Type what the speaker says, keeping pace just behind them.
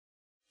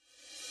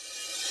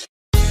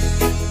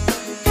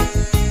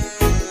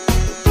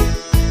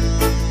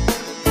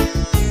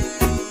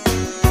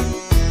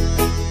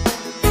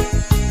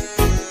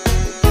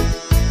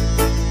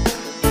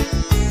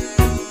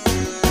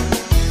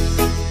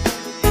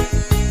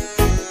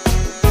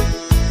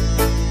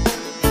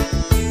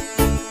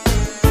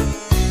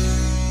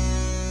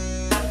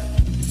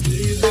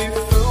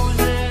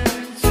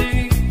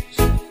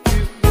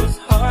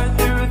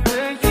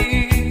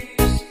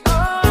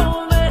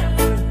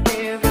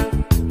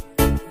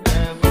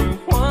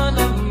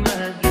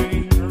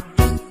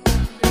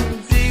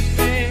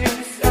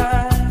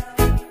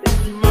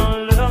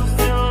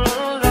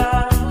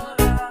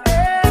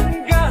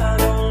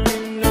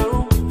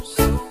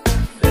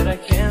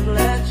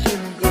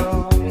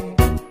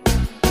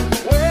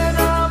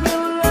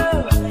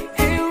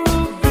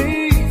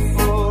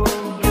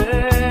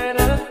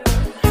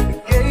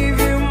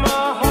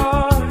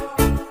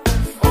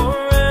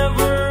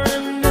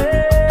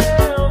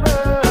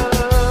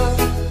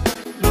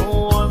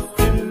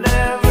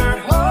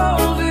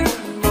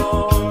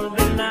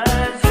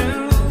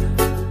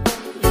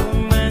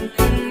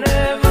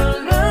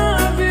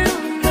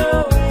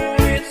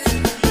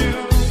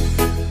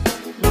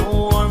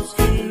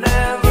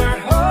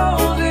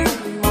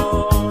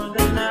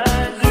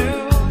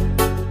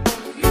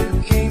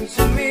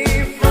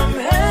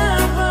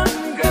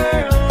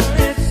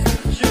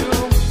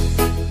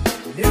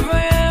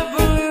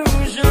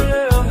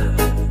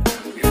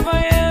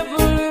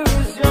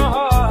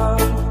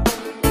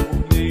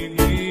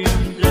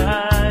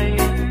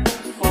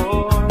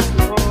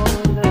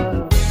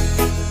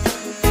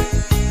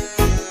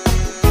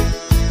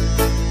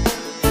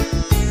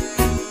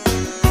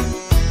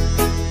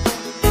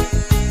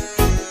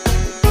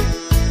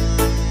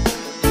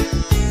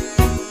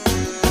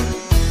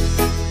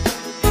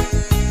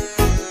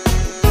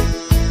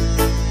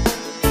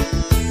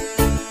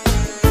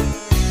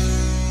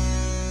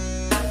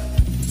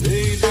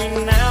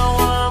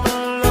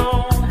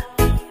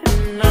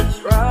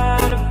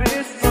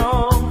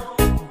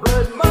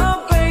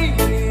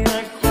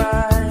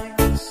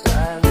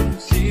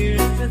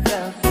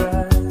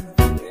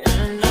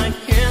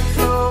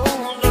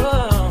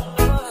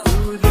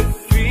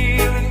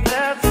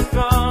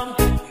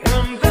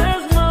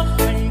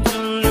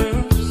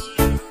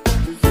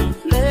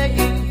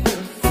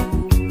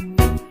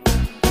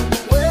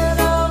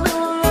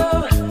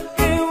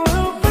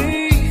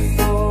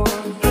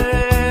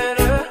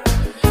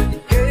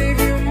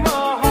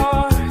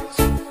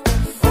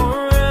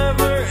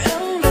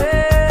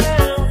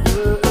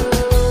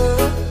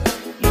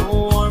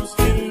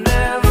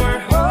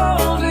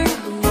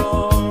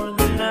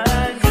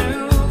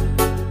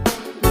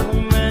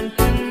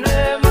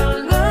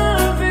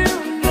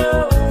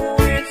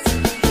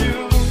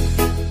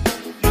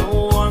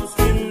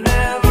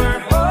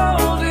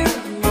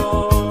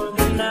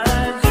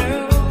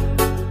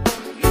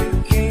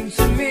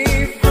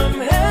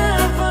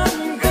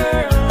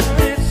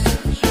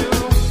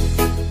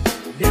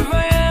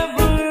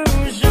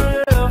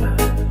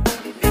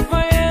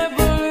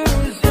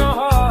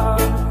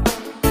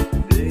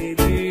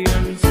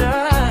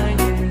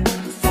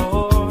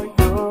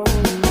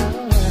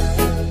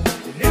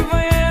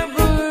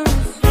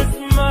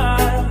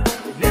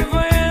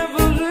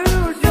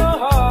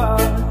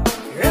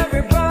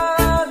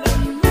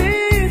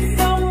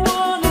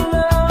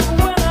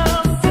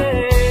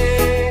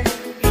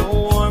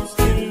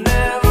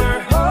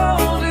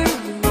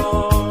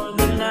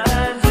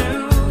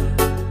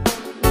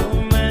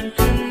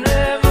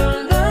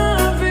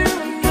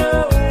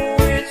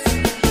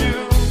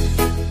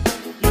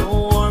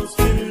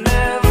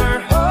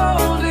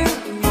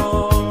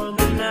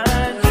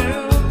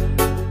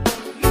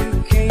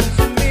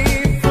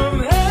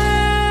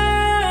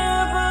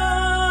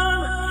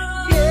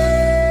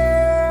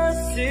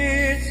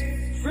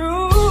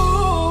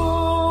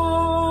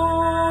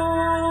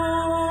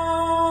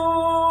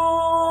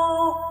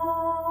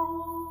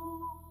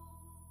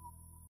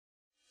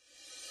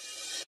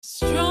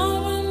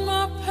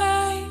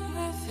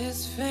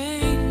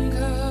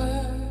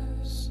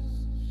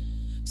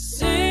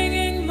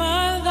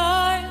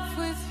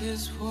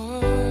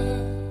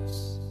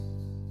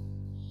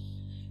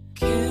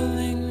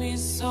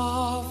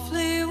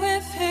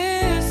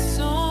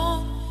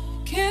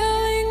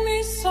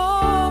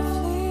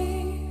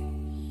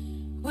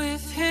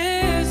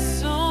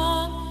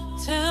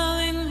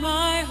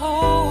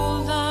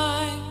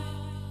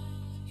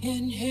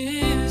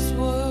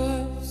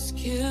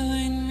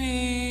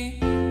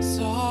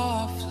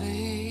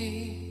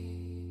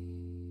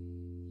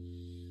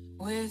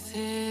with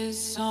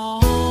his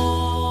song.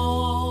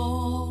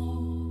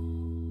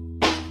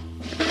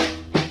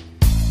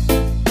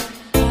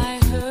 I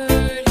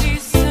heard he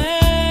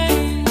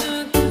sang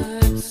a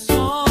good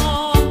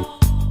song.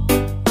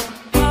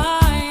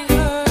 I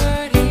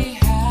heard he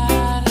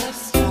had a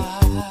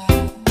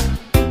style,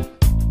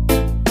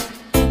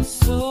 and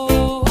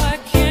so I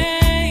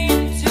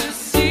came to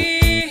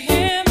see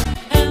him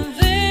and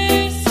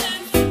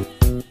listen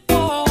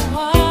for a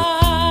while.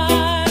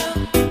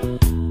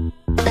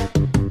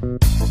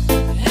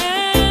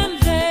 And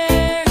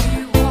there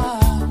he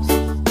was,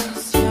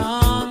 this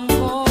young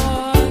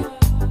boy,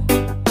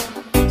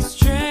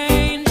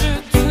 stranger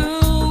to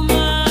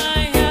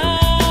my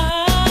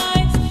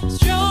eyes,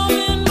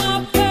 strumming my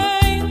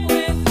pain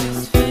with his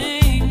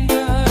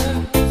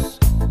fingers,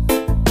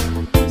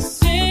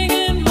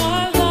 singing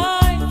my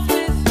life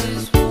with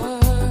his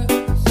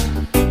words,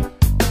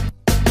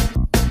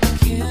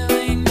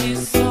 killing me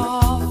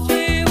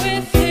softly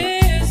with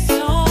his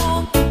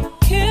song,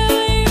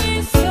 killing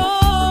me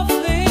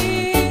softly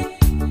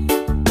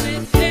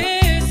with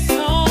his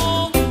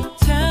song,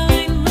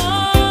 telling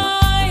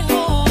my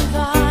whole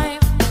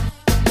life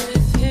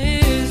with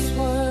his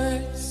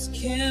words,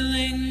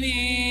 killing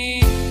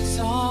me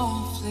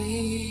softly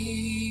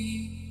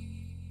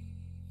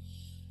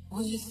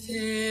with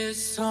his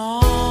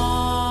song.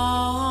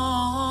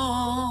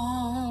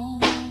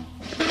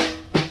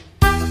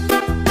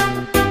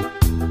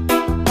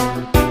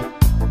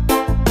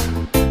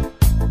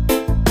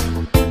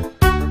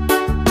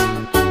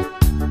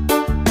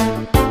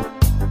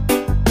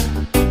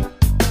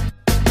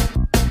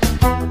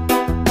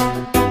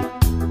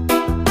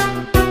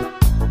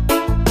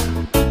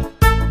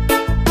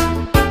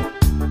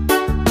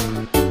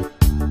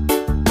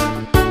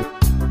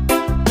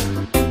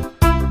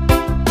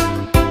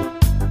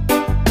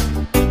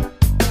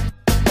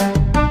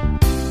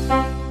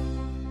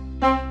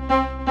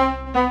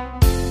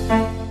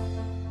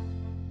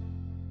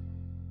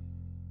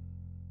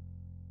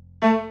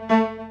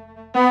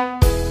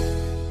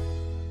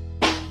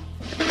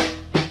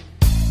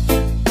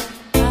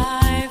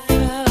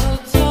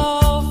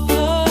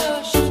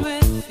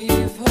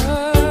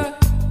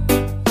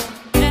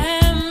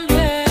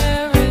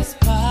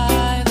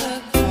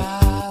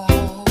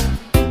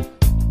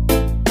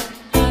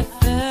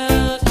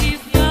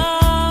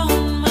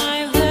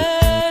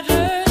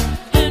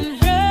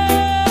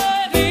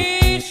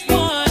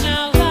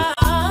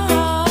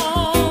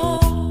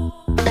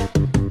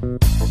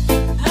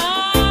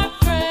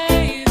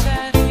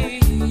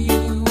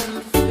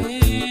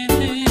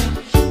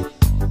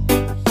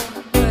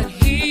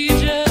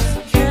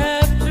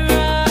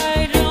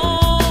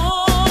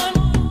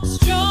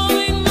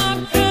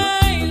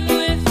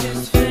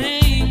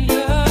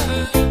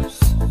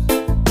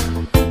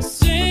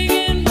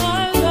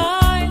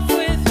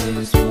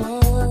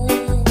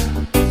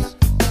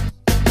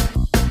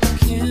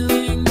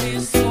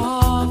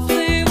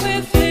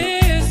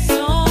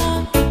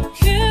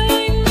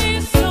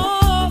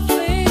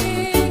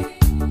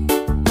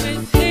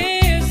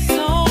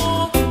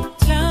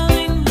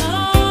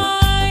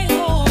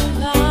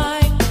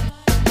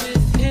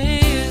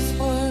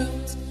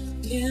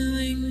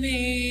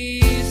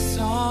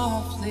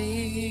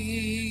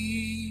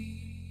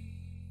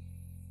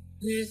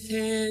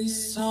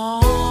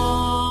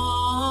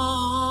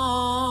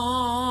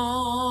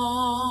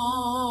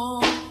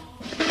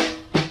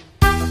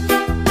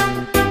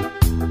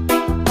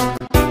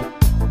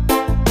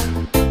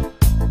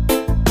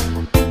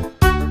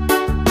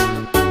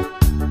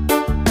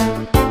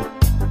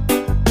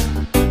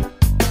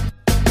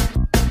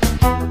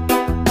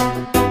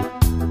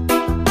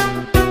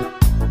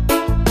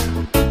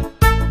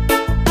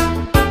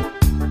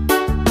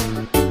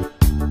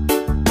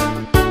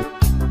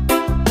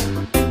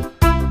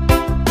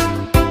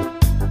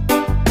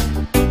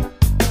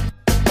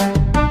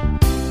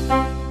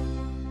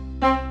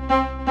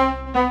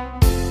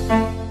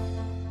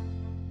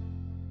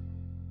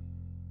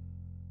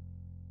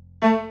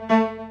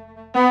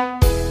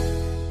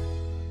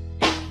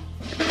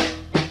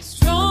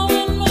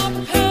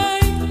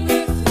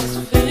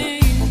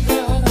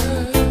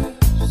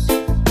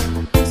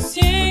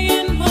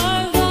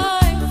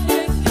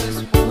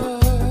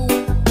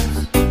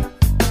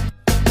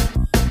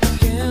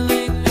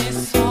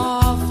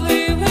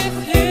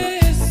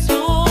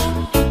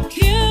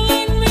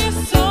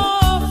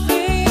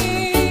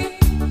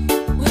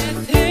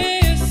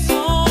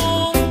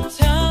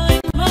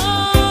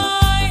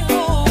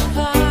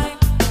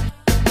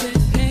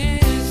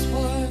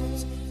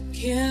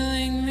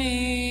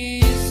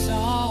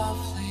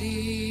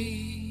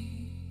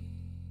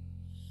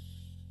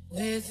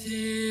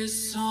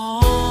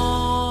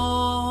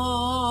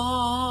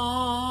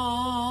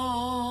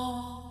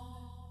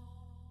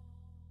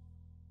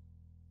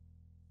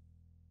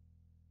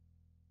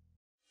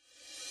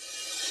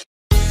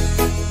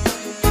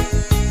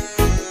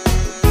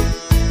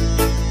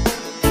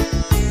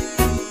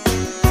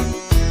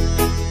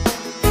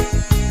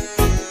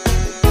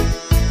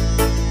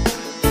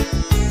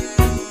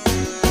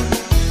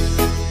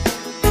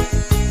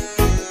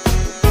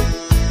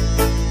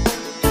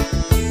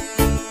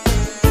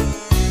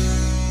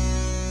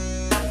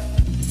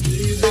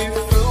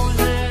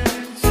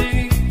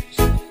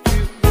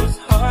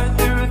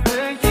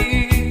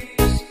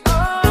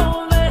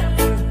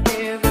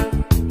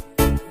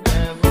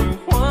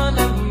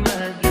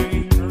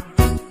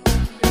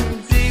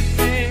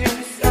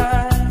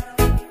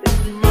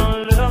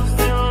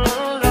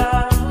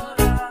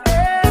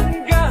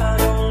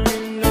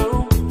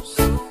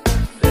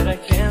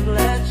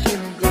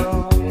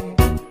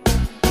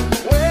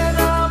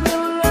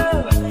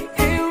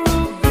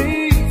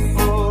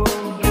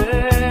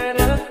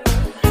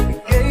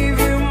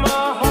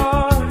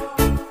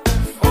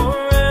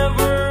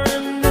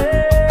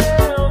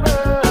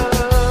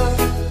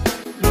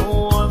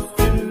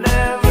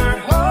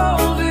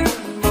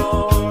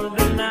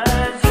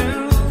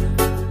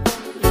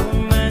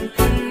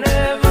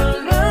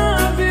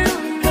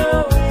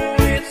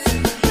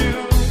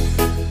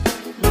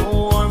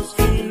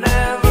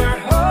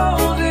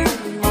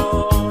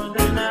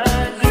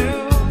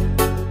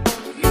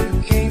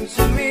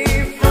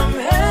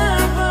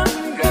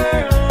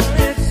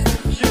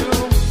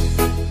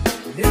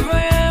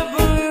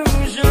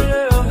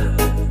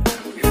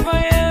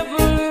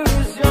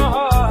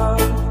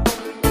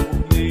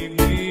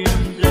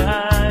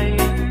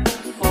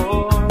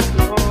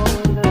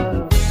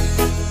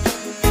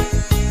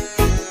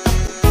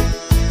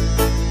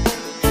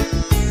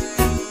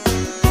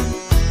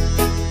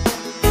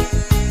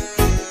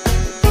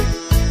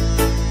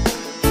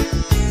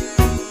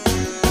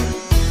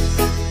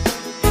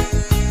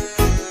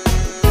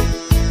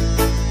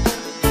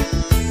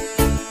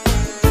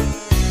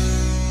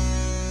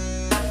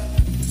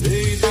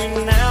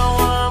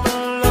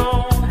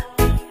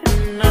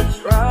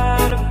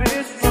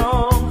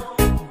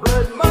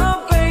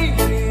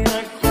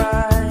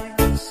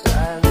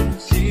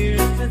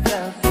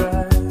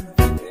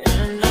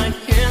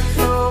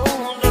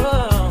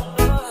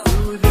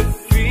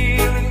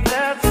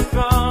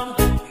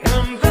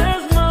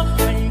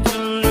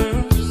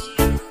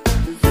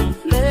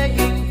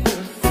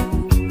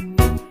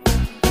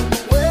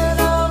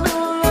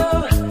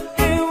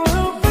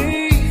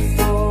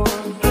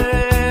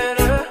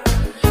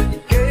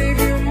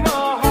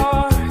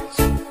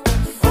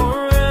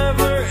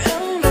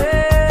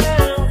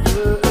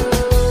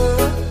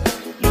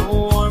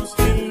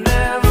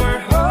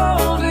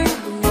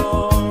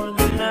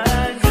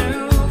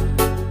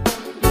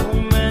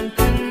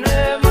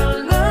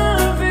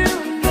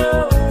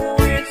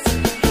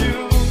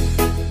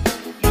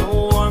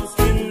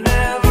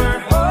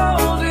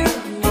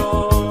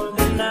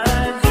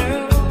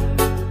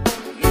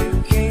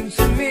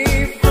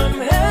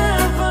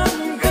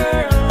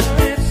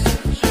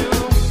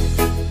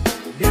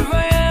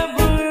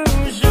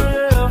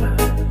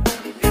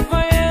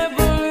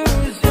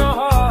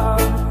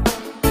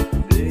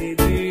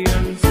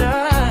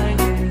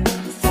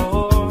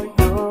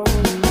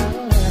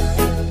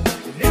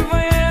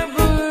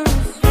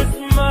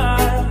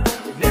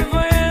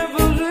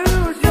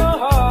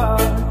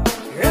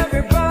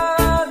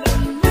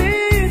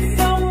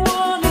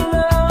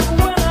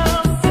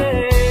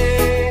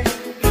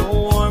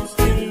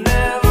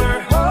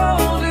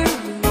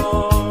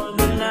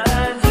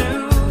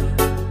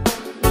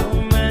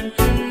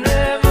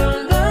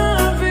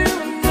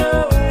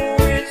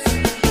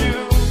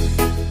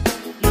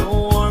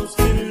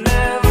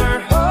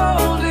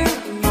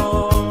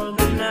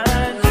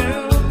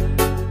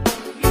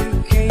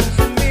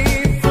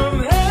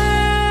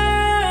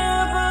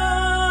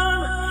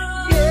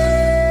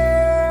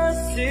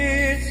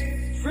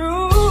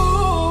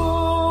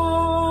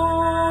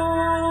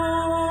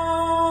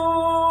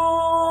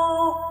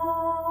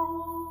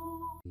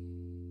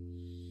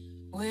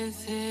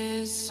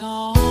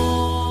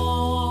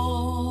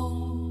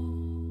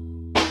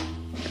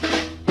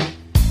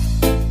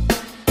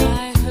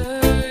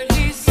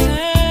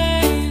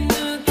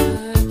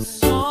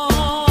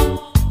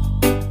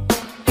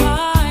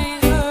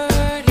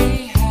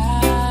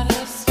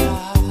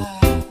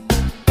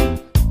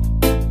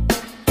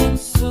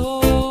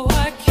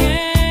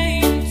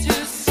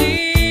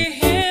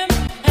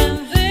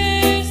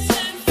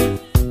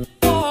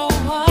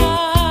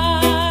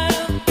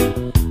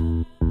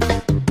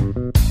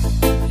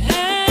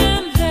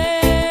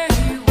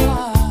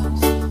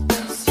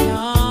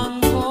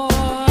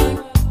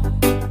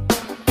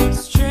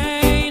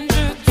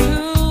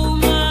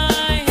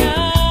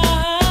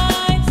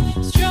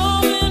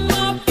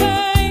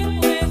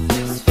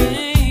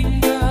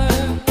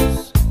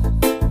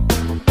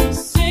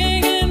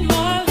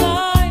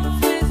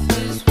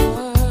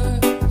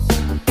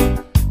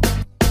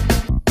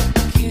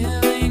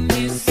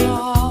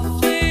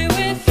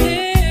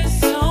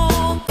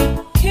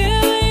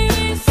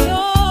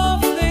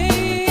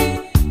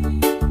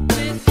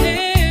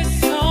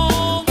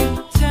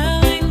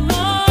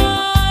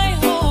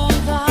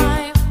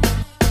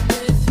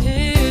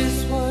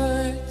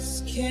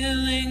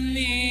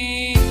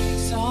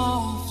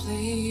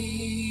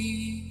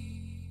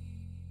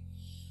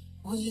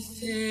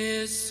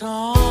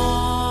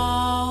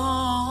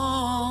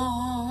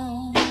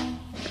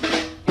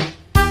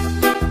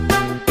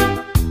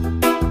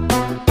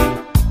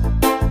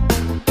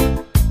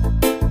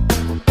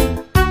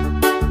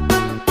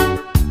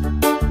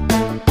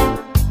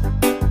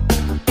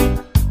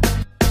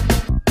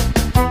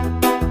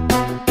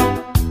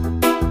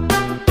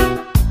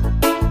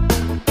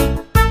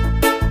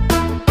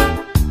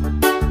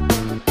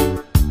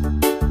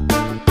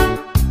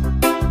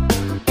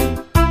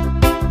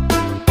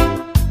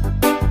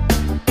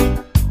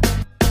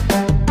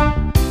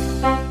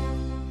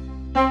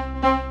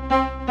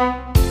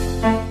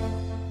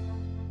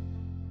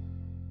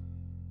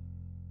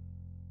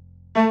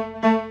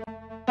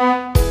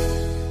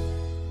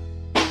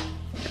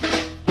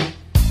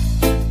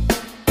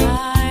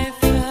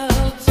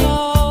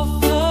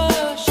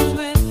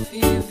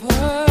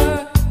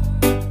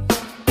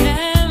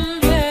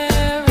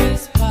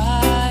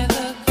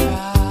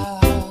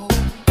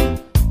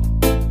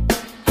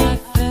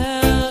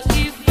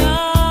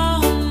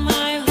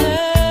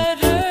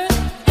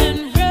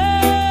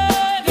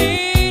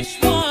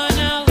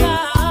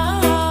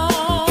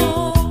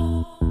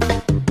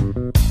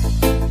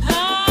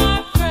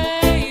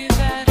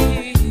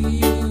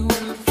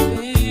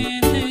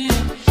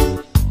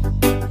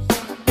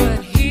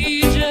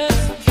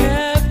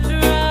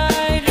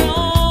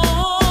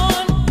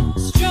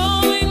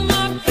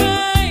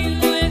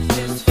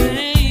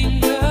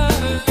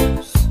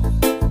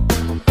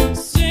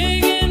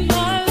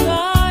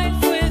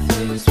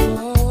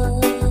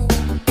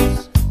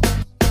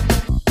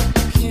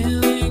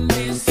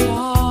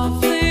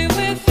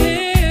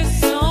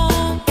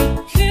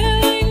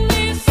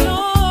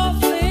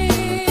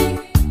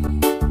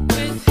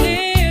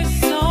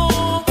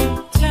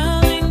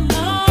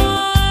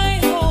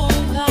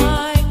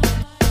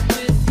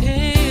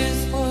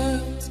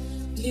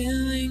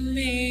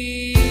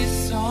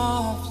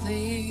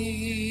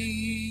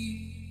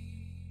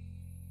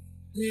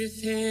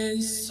 with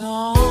his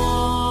song.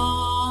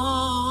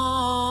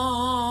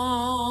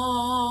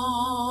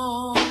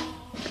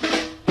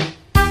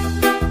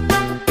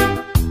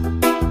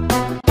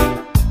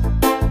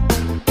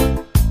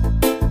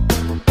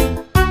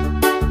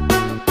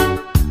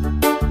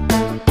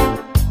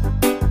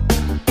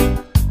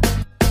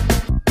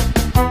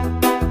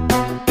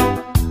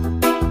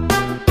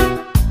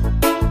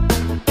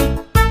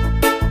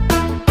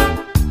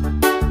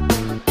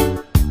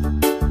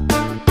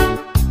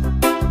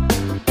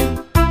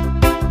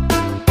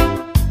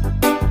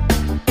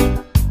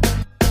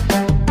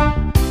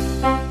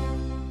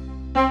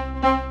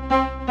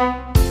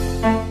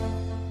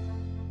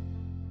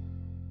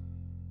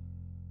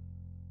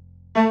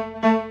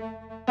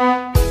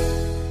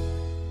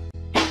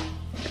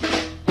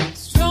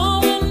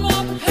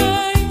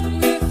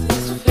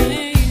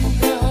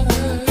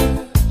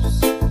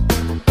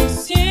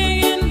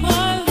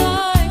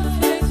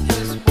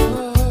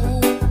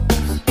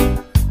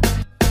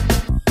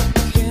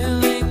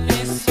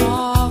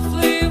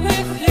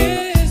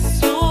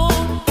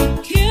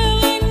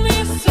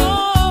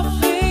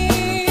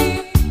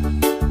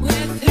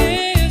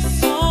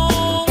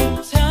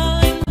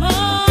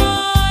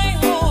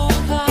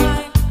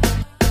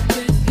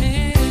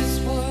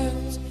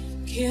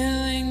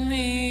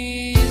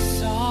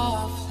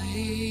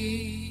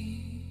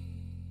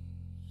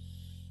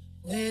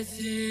 With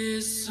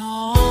his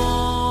song.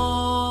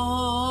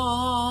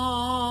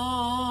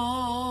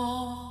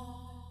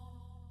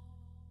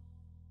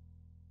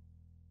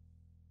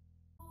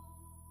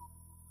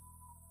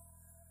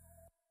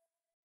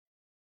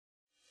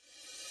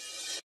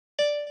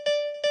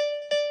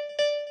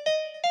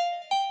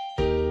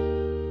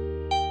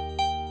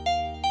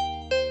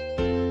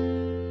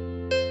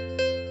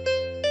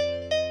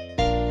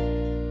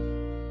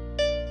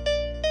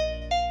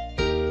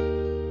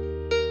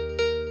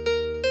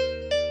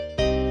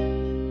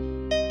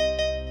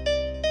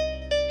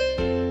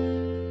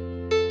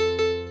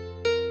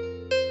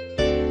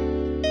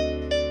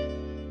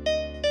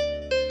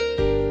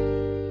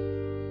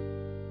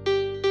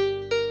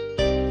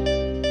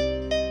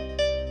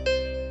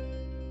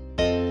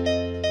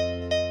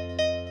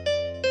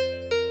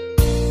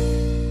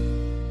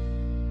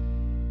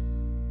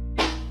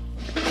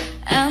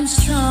 I'm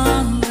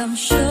strong, I'm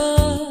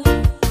sure,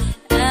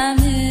 I'm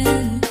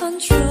in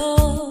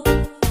control,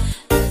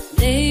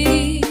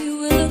 lady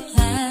with a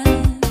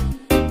plan,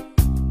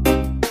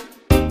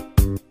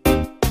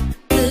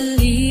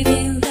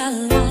 believing that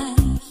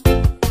life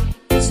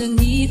is a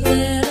neat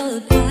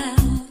little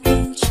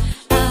package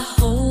I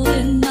hold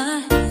in my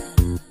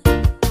hand.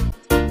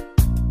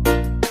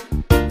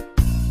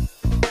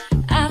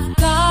 I've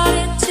got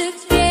it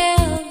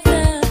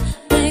together,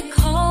 they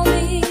call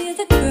me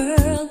the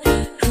girl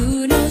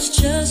who knows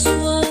just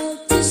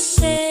what to say.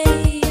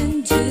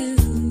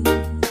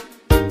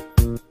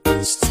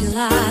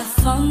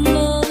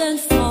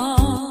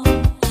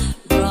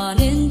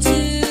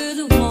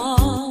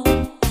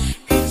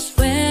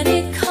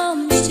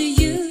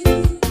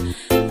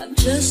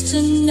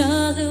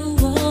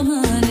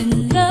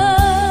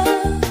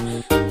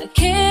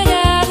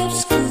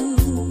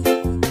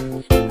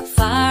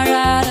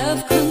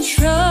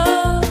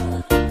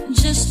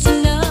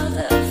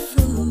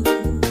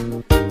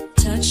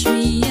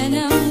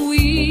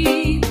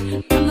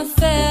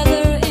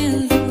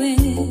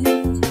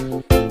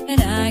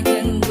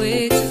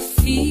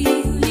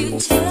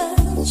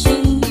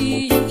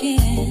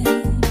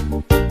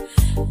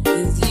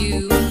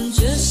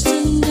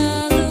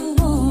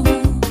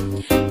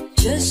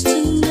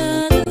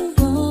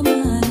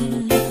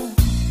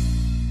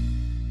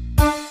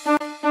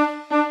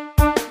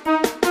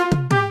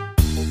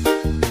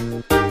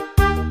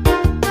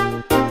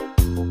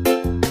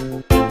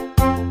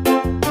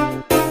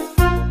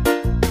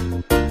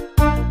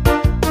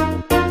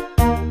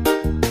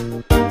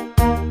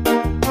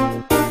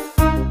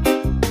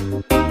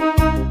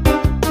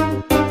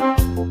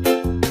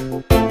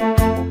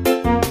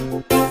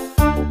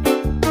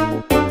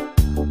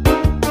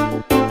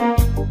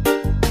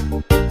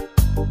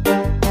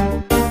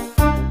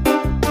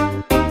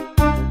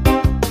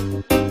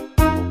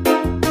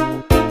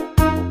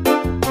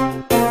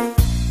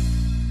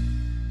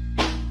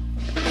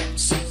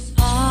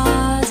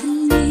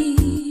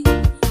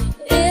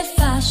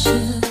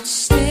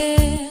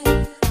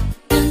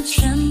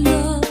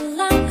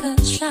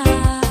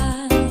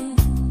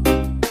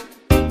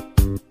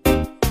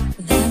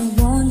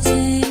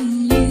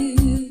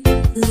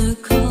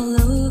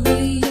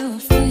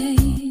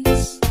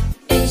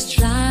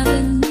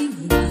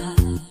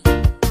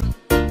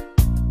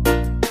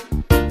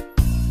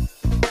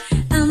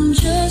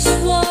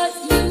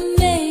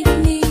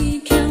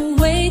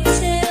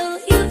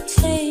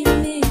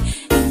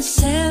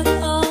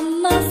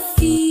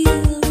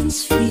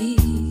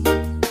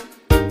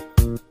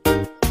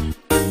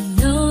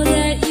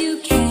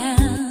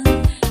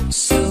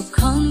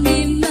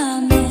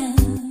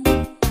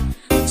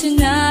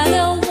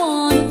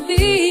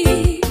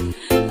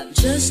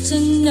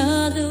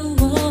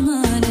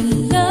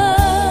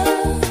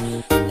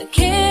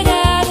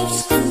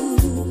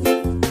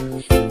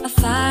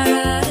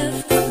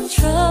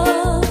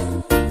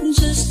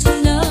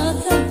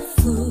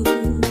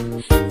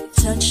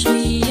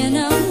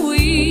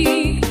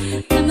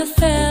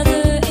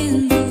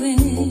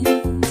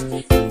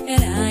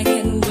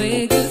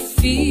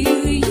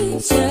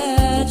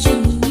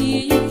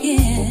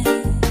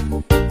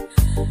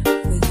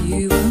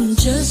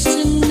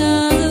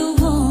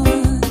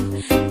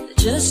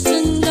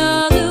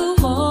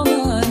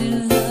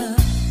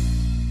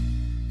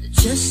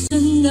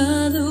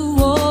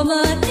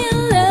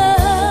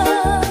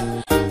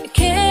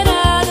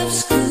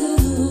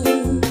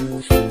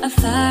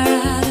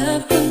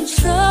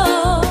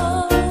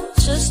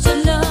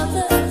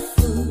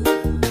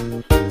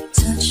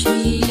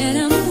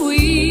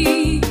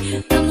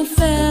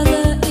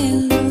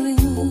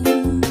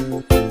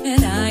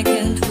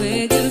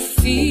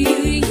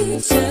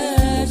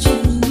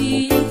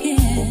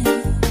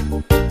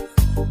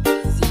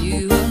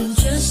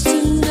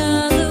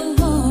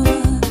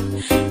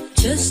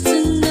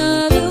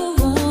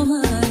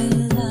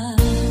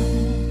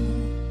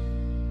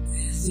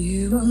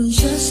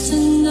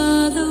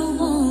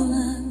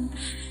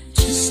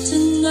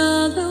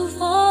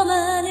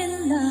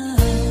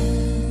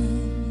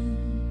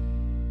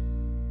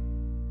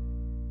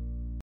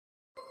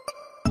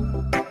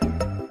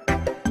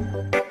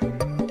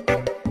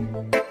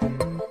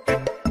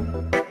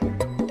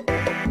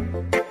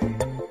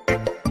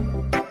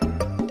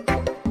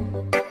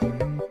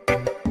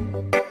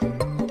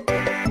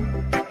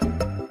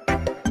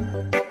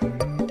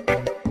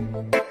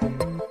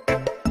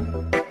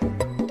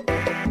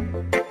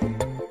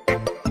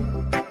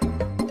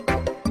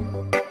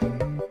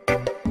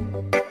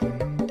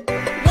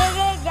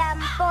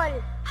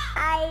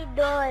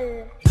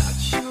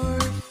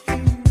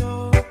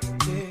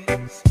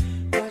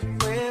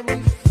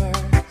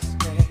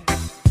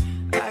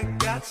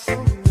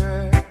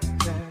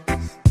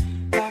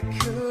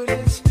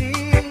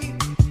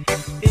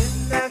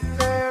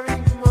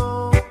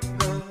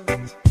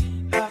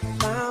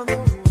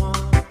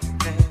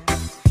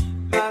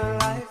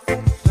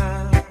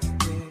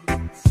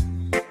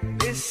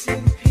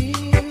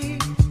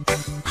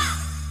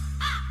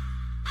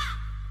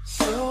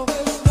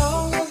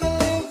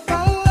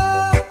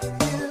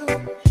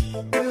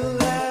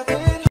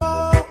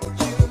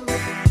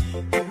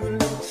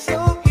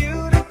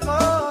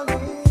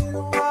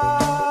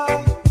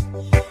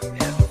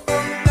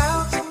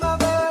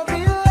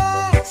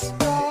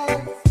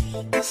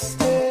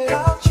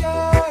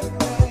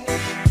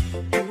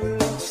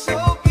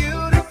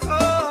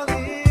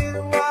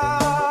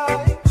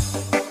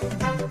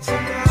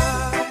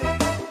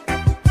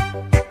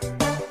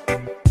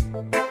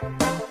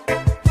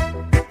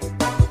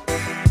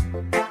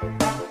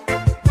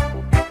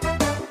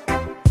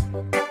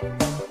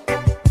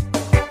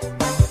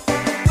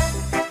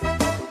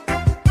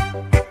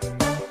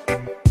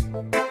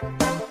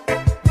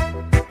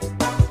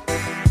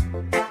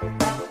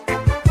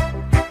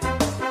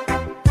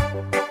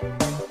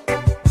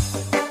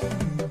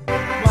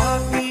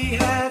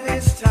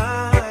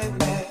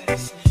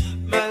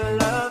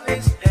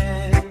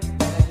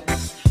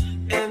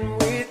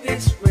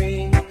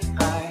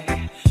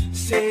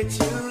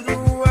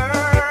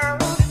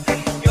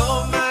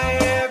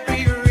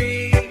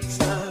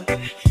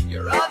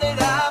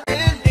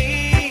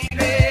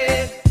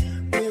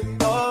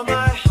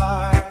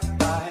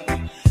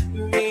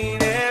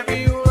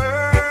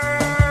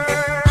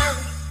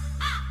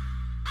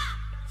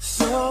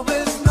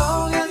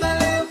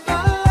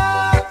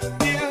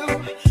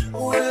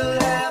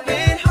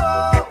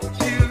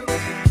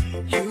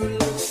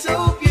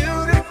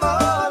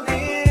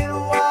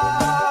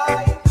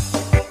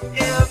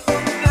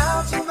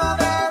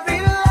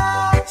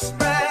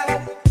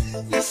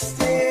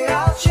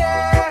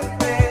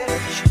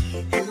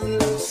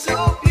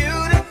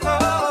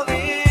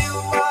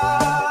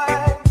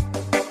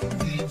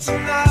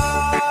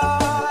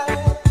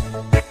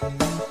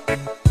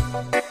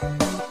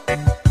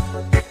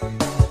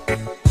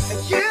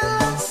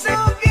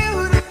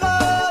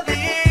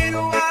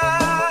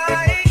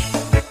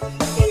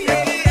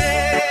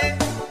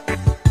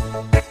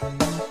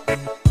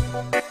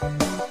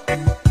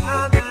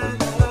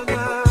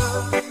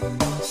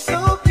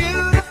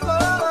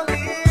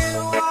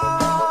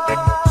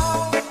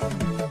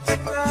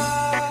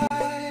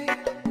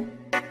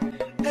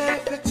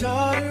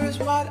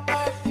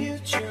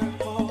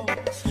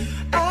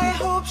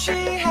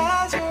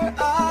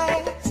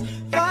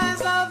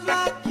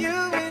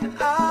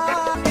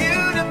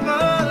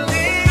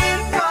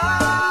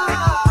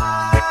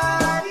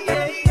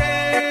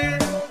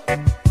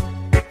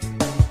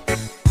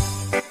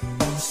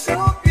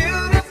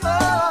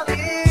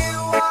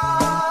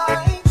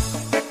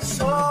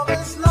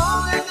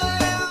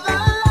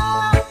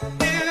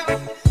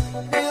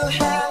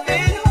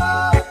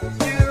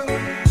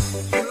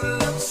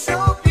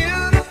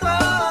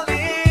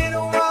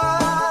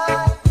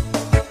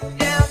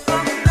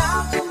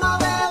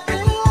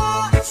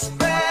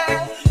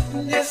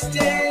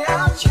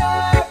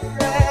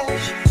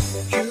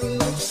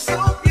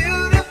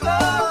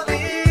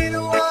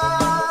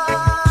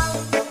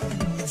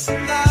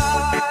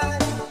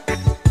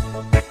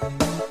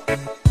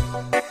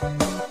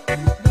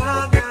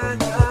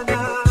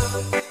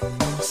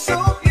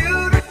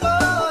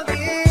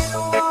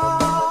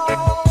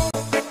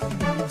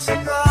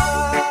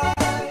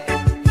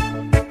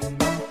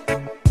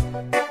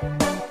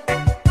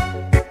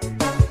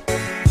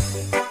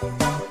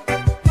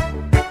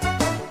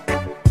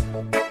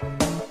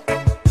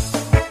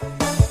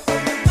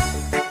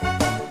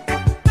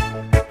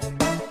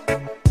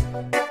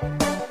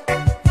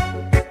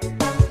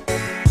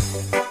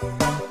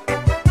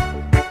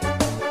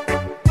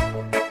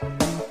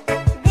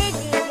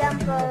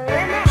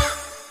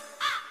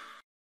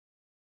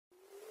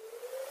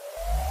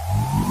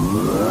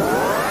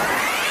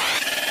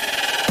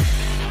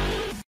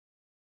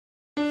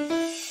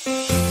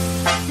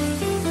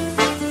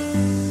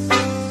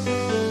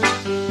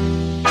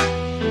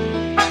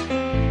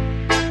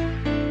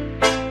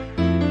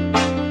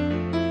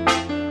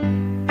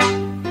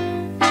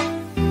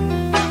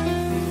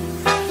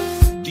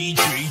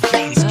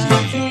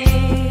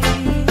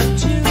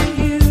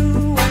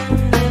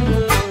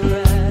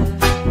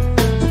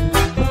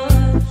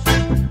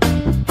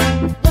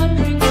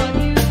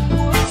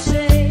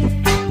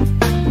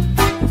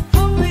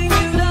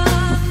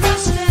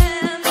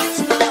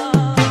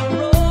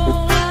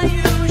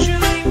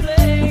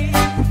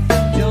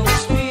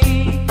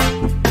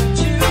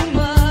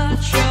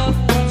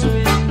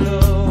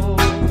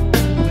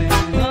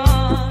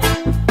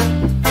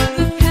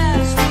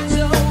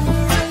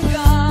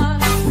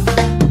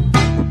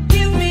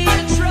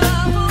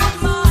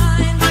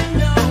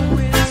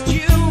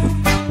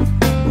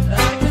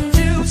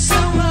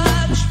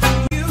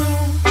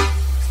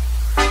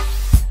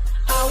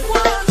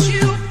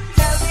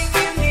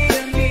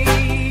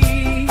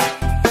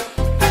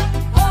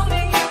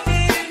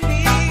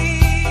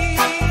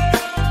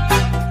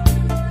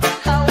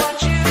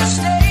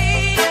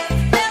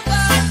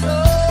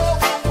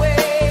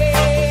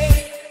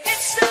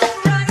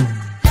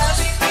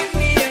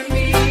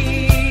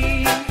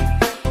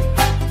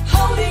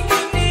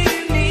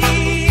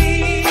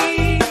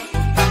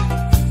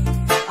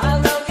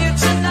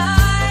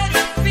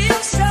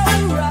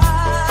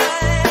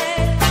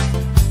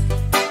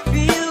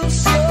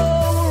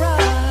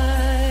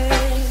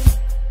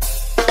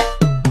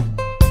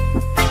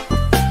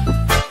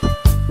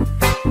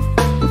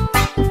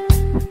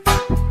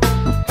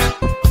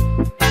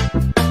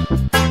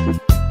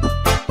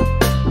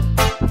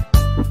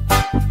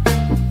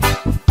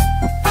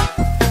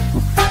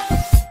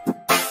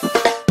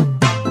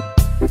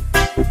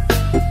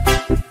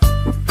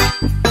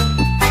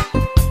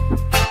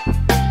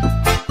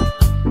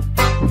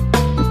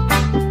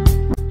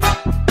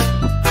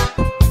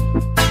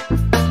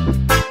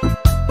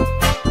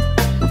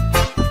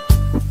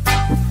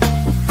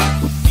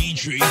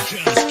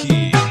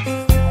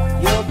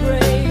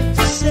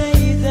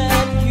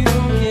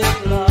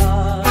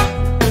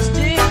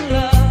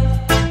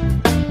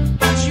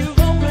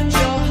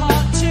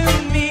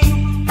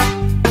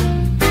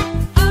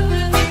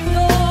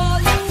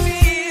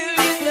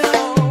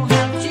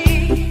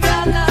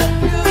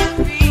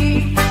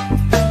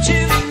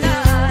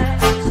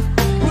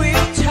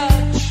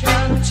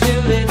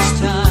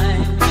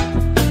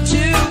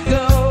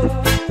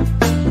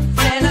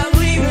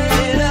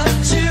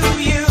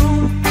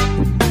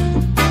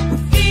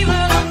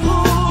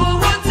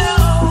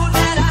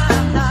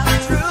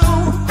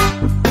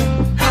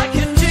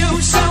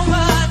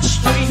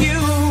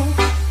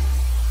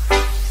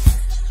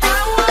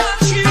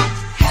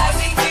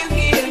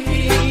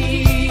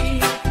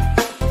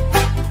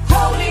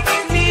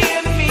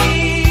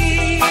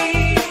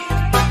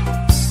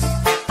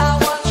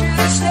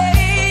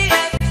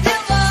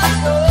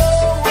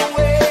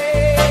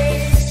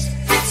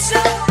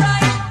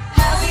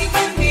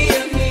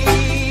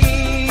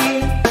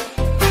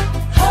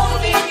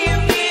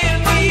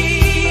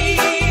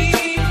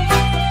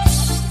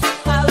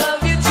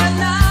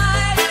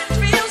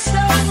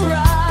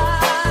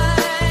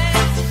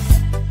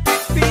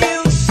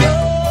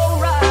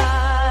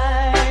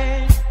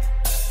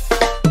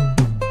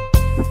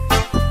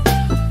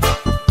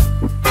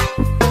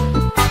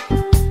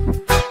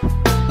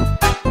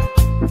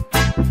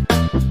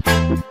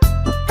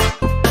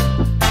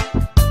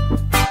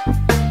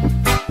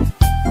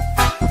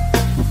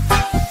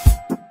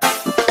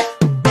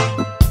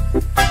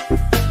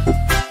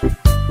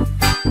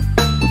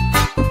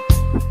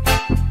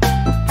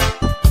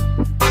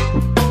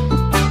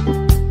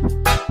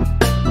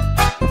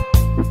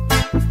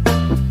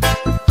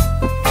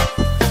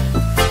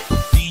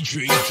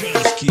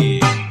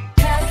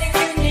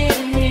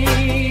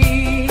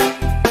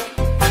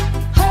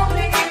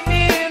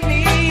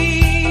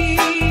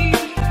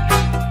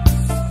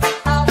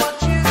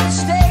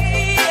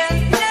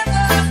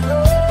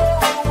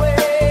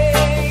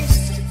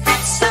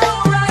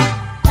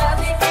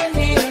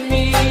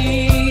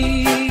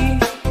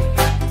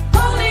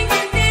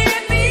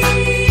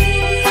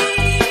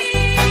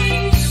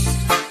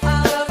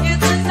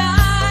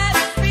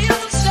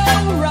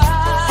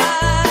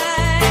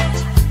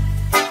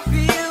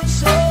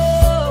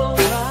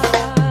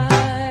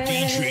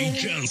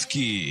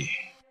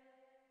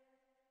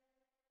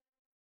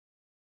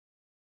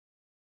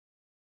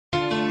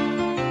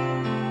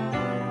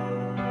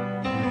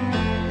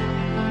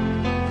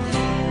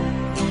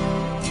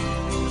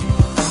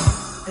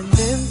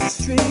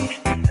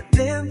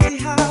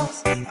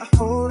 I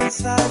hold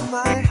inside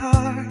my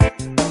heart.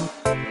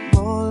 I'm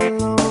all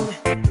alone,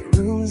 the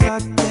rooms are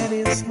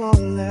getting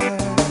smaller.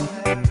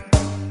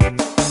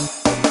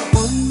 I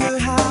wonder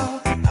how,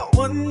 I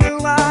wonder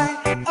why,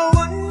 I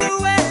wonder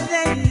where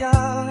they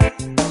are.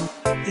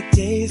 The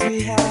days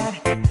we had,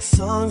 the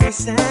songs we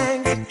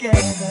sang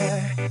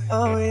together.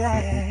 Oh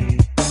yeah.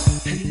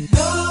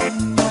 Hello,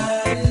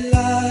 my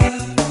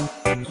love,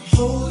 I'm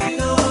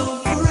holding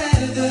on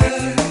forever,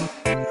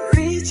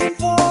 reaching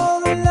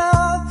for a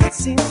love that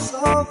seems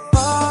so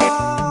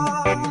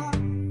far.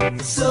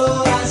 So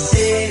I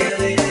say a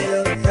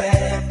little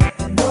prayer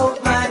and hope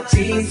my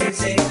dreams will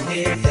take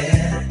me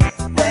there,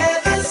 where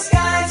the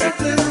skies are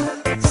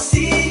blue, to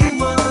see you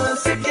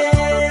once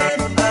again,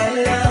 my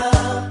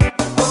love.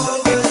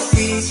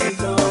 Overseas from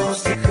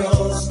coast to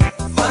coast,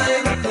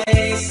 find a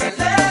place I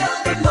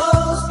love the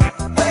most,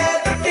 where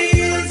the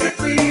fields are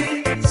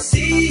green, to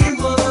see you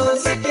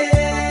once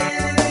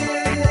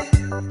again,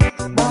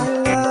 my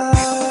love.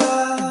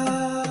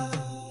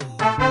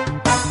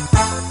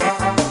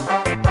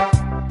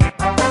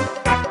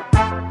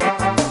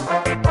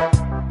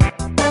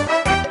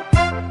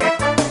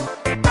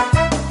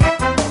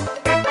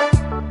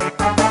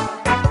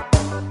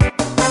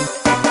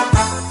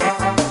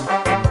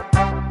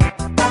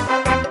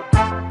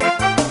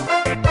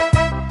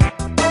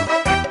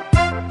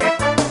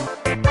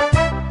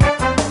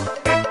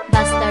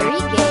 Basta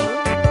Reggae,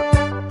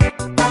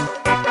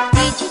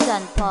 DJ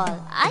John Paul,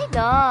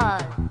 Idol.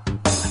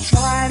 I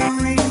try to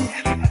read,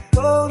 I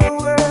go to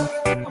work,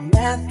 I'm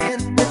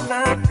laughing with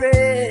my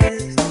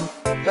friends,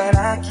 but I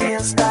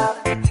can't stop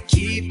to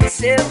keep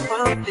myself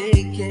from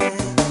thinking.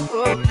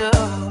 Oh no.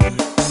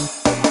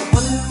 I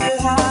wonder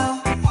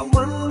how, I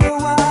wonder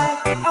why,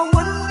 I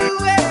wonder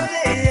where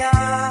they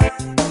are.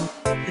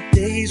 The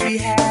days we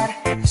had,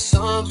 the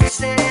songs we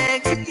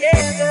sang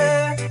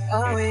together.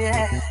 Oh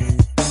yeah.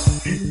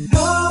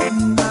 Oh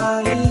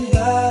my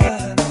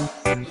love,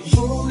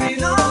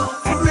 holding on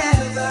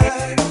forever,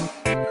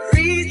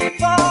 reaching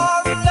for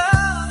a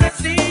love that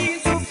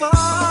seems so far.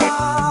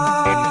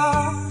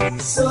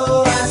 So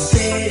I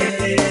say a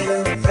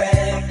little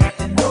prayer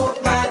and hope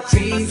my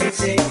dreams will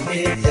take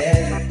me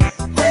there,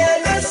 where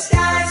the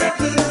skies are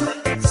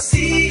blue, to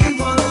see you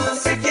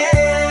once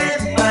again,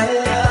 my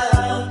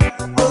love.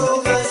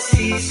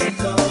 Overseas from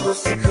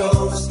coast to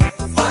coast,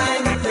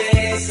 find the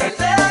place I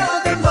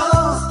love the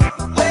most,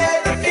 where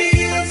the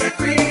fields are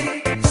green,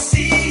 to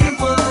see you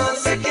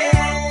once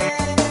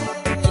again.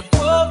 To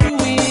hold you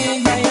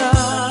in my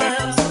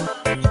arms,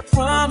 to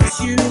promise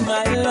you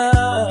my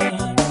love,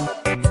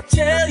 to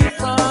tell you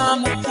from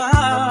my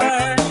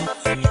heart,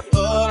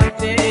 all I'm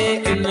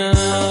thinking of.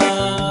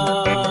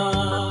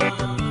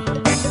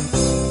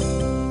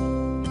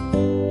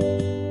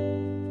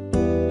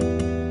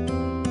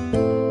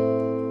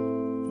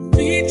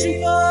 Reaching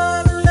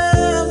for the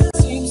love that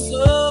seems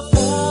so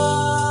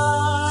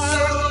far.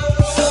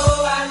 So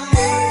I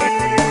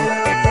made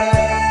a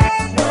prayer,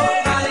 know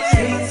my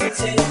dreams will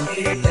take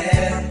me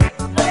there,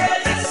 where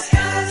the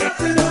skies are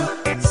blue,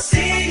 to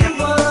see you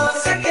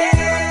once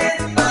again,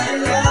 my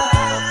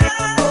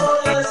love.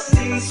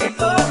 Overseas from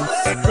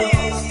coast to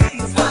coast,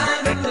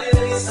 find a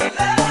place I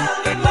love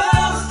the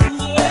most,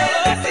 where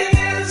the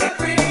fields are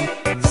green,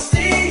 to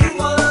see you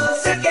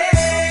once again.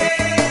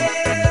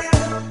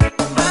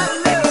 My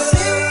little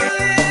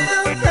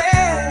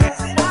prayer,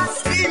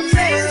 sweet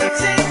dreams will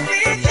take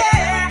me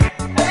there,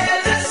 where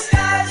the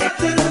skies are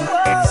blue,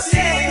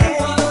 see you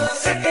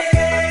once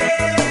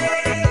again.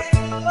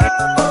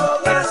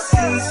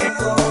 Overseas from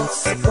coast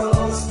to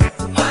coast,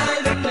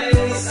 find a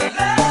place I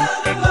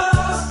love the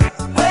most,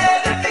 where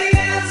the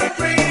fields are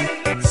green,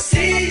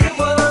 see you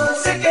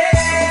once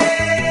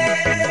again,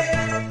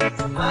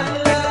 my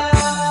love.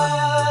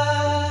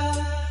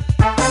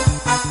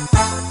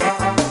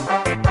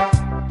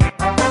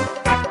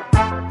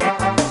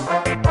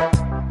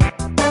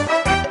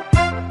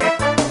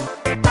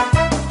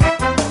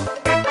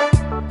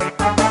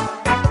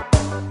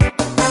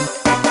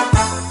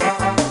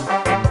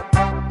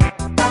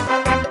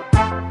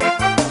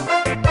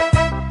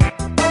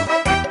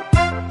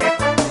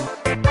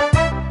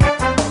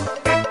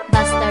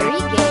 Basta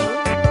Reggae,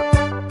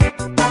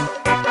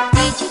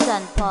 DJ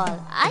John Paul,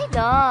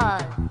 Idol.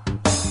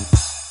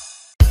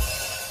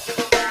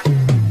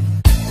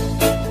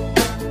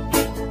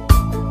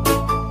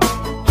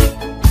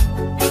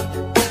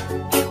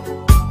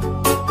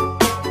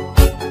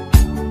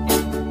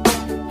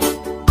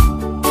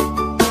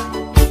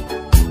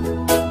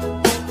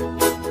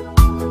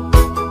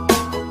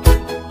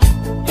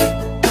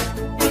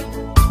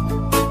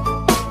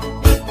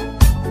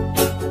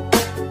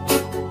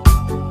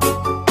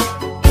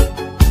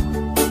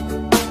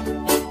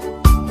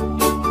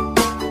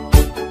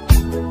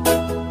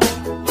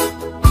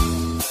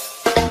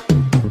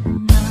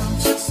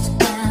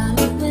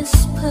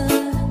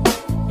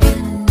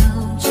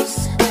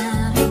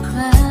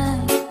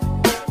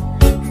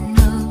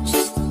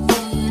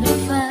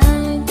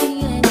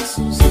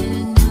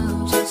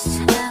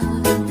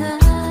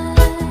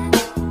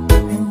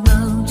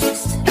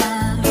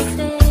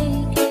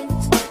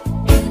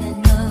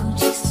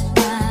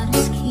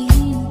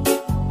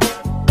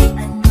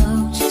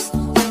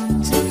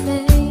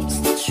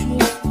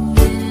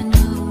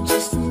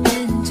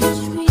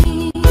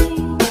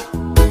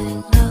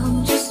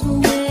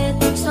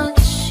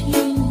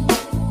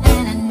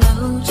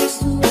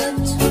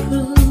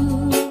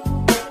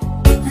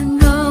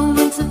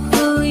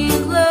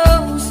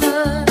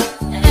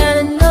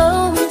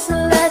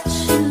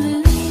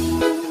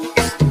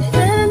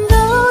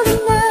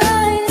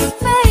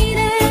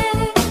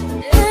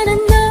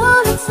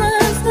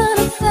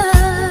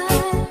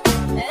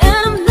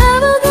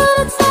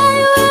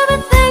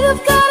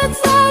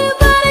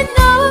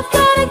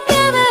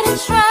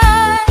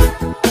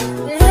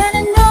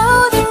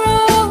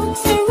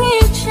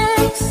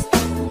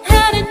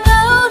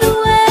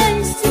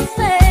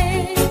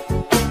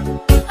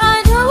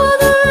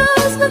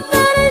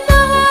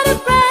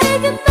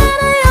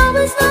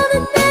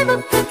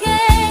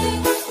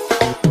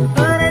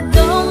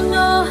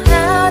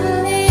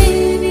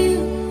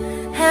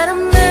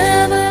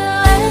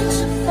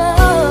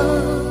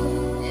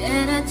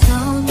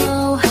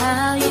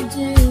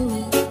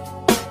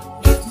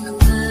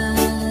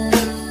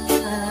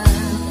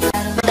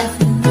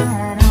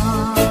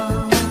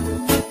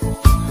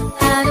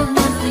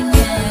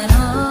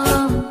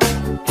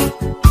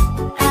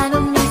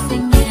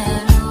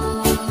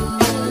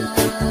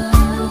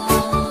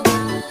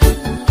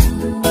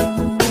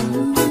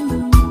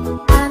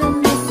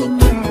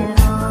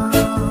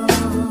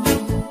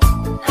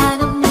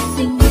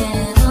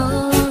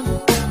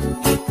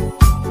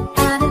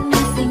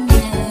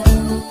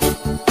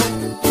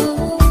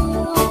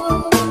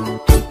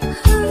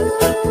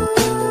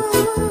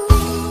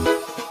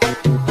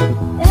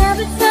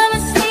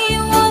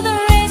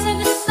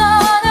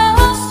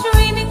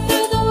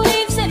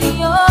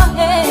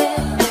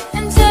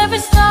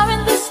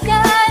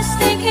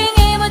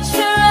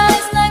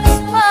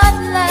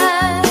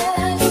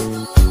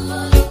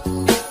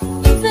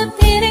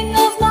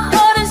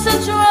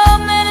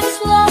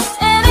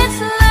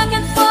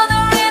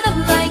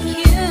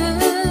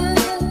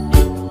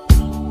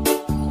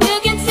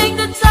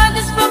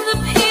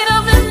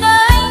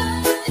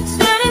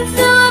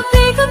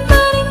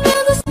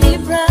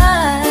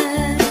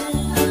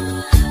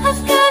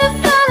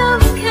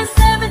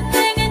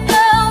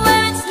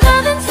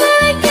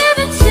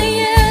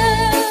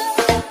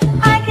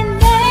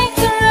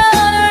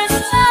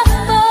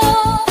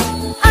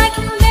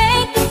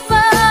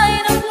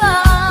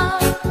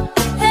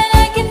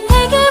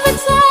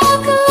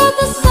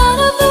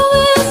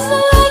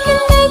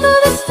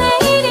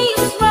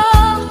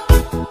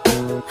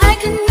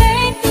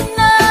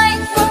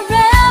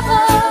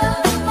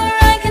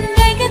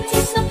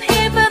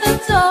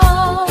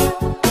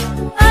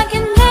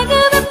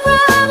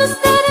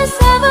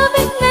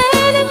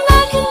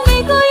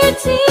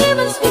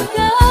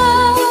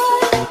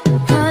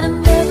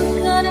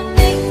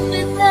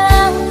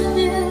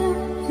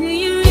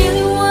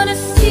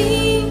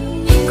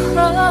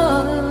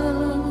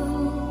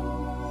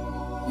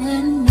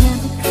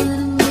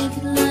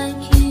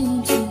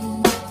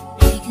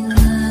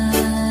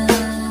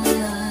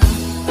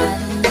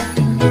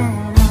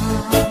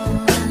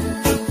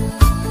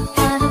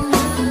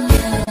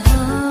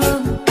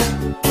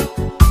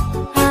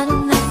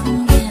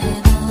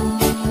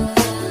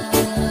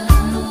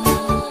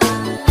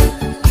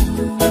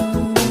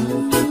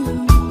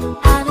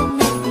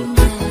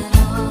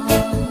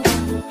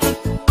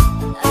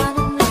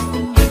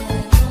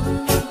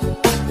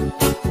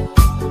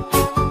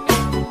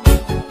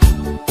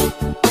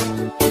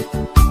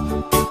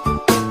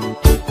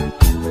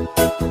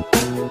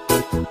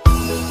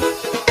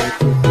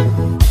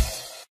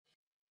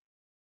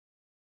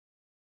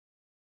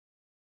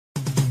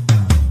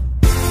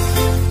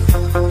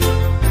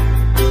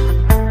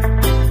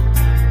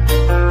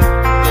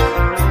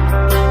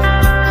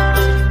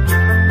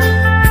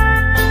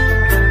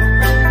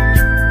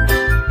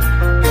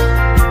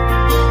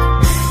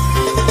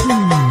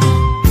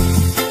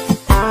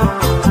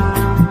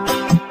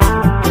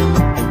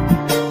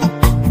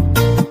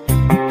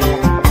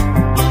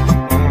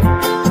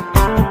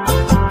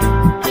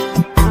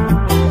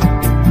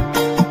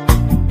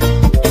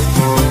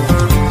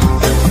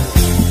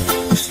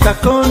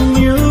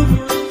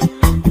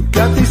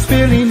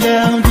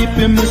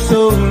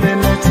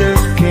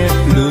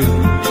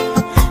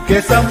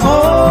 I'm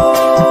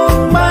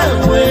on my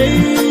way.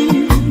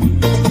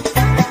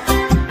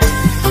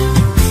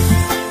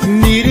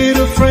 Needed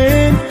a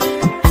friend,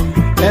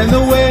 and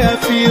the way I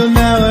feel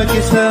now, I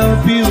guess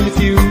I'll be with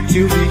you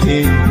till the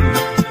end.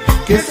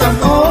 Guess I'm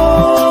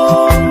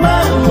on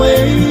my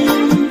way.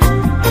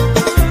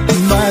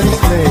 Mighty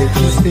glad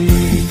you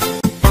stayed.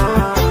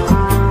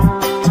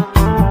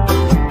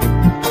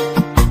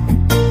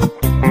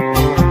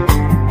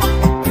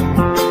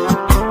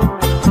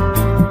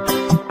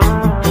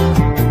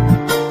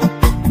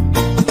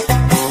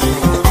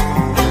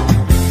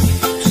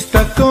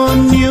 Stuck on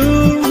you,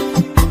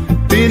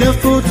 been a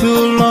fool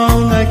too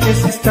long. I guess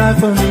it's time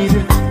for me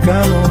to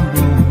come on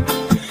home.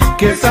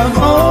 Guess I'm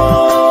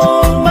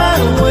on my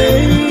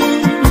way.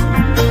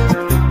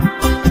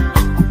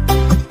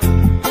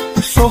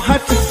 So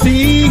hard to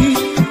see,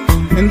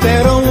 and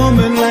that a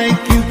woman like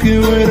you can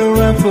wait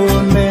around for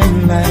a man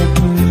like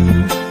me.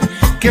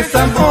 Guess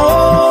I'm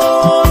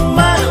on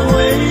my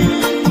way.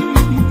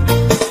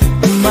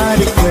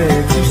 Mighty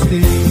glad you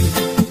stayed.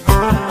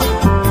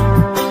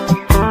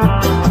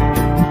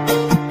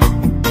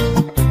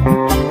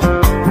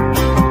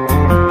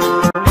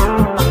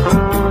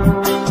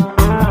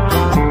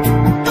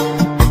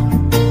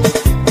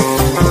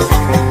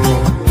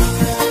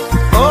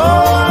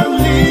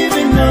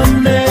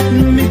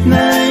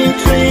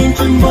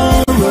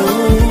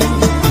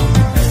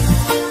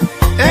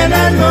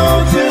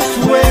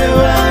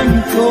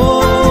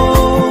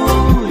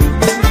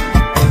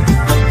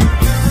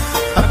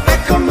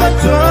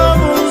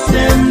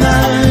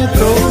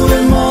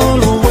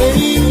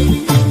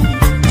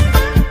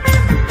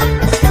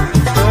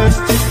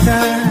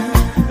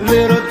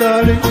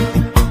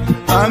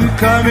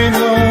 Coming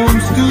home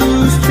to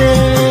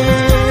stay.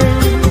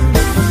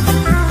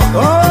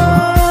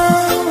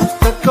 Oh,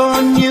 stuck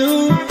on you.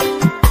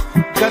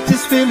 Got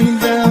this feeling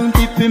down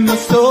deep in my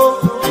soul,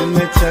 and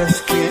I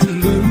just can't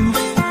lose.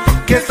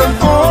 Guess I'm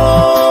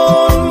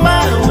on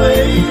my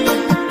way.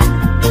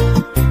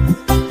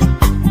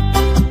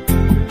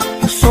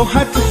 So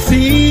hard to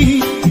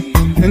see,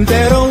 and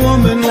that a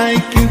woman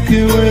like you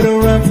can wait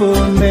around for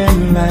a man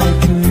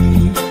like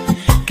me.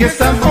 Guess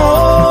I'm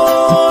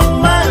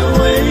on my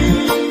way.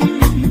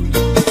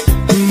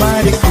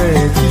 Mighty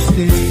glad you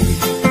stayed.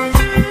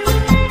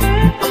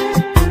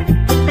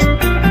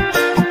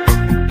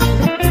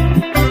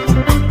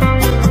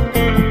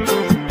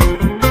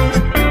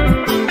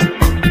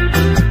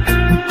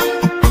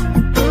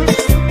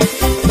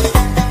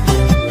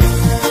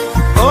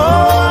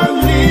 Oh, I'm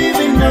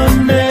leaving on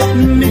that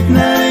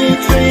midnight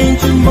train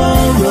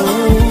tomorrow,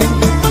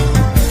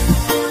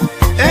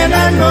 and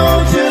I know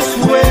just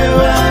where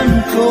I'm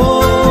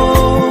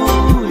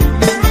going.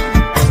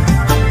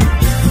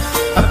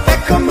 I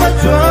pack up my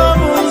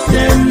troubles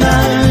and I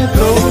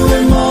throw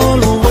them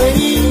all away.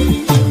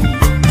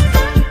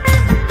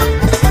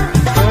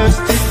 First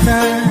this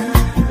time,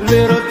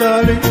 little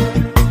darling,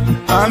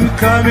 I'm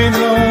coming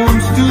home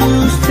to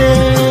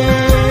stay.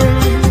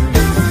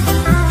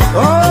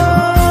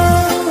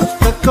 Oh,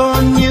 stuck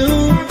on you.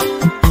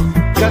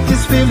 Got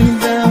this feeling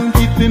down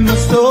deep in my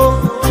soul,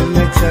 and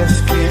I just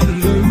can't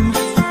lose.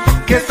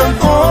 Guess I'm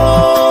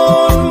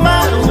on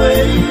my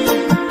way.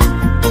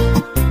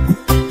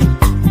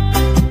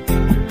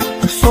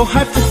 So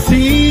hard to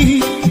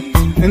see,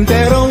 and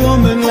that a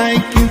woman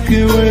like you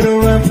can wait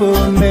around for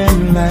a man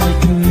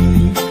like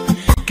me.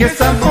 Guess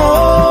I'm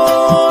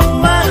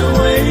on my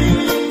way.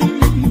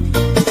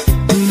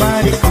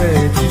 Mighty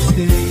glad you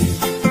stayed.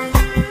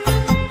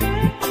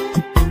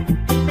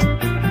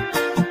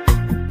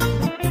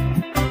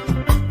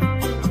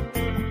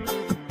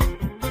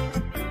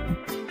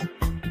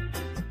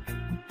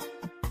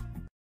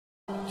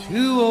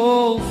 Two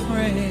old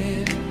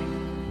friends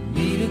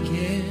meet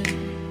again,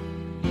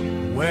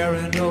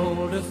 wearing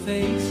older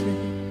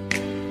faces,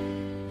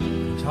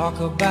 talk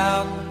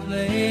about the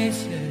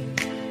places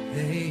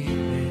they've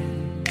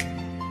been.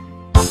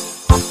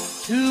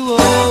 Two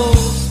old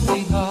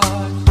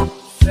sweethearts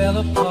fell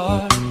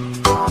apart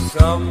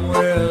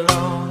somewhere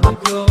long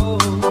ago.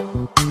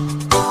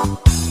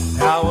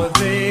 How were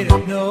they to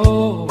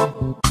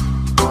know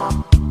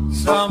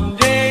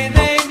someday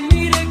they'd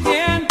meet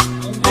again?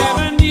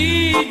 Never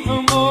need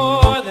for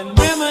more than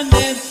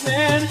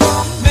reminiscing.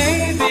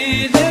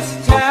 Maybe this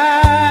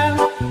time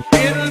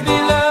it'll be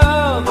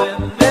love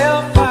and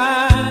they'll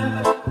find.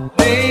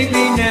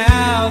 Maybe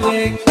now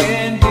they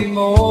can be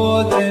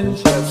more than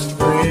just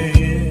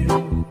friends.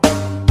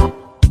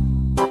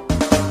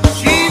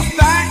 She's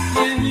back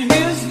in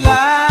his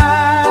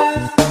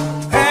life,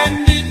 and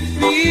it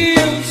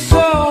feels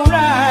so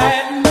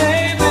right.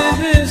 Maybe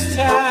this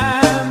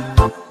time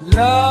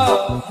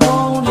love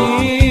won't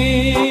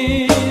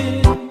end.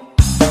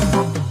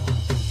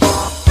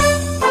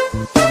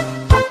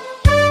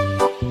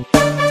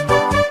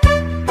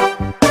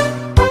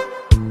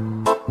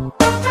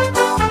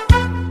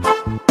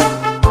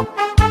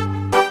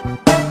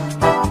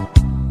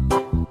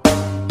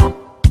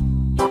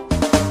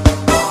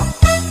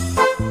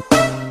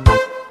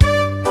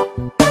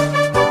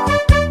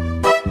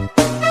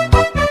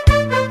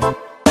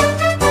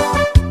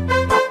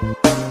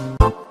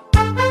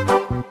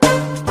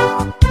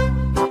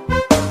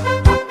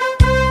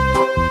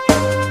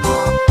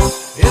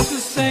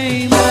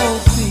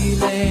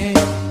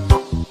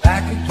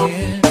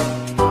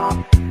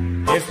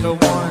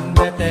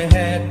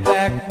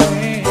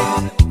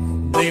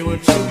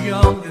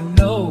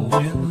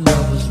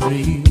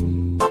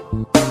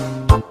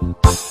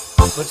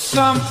 But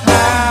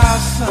somehow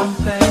some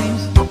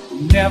things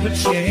never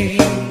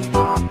change,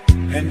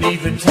 and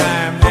even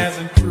time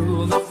hasn't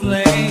cooled the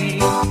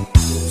flame.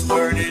 It's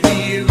burning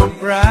even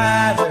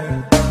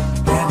brighter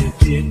than it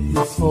did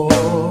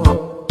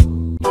before.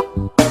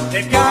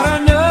 They got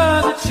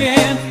another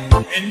chance,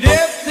 and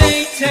if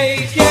they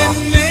take it,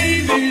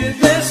 maybe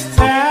this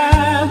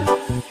time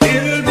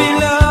it'll be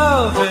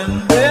love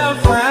and they'll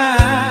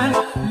find.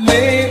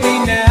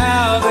 Maybe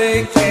now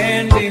they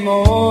can be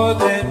more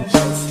than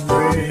just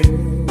friends.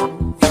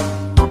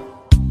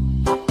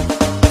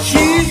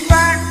 She's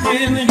back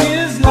in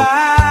his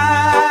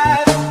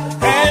life,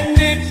 and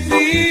it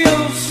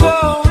feels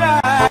so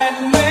right.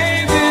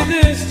 Maybe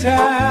this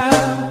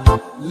time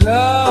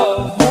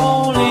love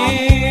won't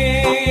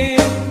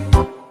end.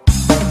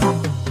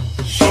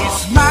 She's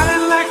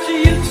smiling like she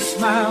used to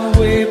smile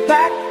way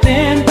back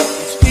then.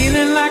 She's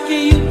feeling like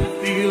he used to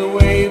feel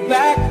way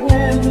back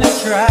when they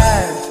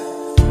tried.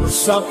 But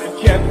something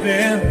kept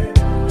them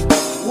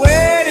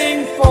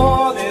waiting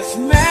for this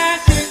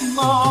magic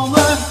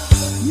moment.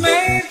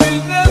 Maybe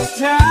this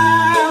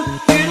time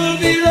it'll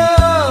be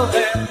love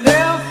and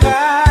they'll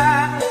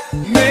find.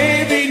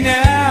 Maybe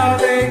now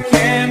they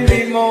can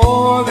be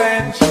more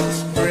than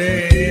just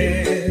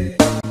friends.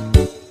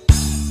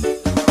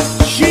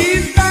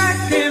 She's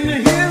back in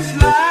his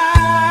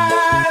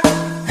life,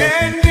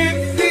 and it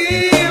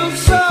feels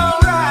so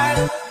right.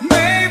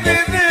 Maybe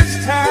this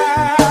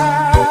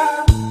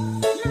time,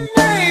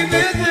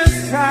 maybe this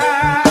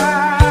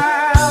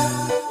time,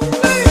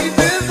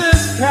 maybe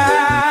this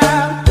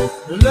time,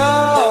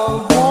 love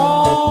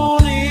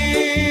won't end.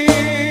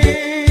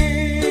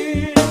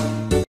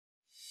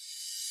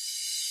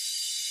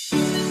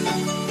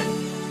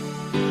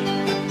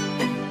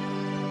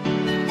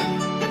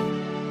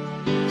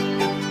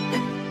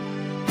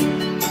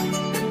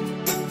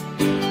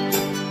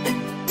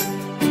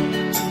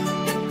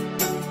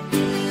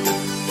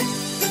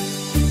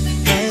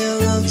 I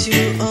loved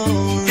you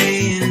only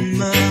in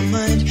my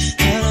mind,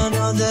 and I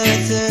know that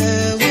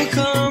there will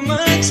come a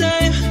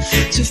time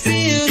to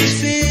feel this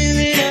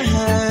feeling I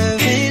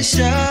have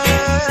inside.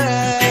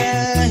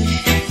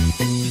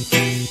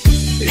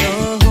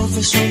 Your hope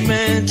is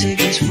romantic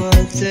is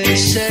what they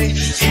say,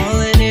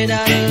 falling it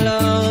out of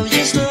love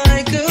just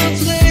like a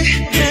play,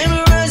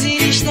 memorizing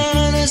each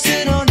line, I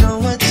still don't know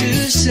what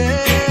to say.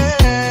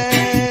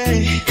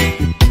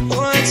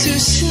 What to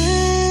say?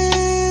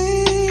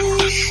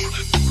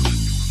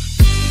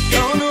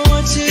 Don't know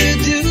what to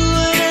do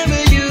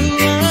whenever you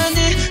want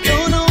it.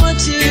 Don't know what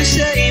to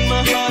say.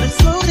 My heart is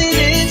floating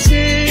in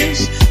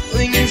tears.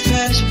 When you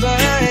pass by,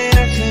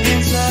 I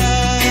couldn't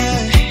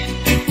fly.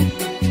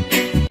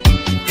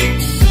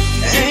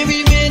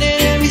 Every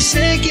minute, every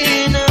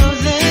second of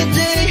the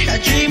day, I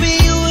dream of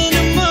you in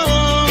the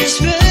most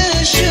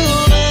special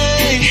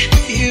way.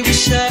 You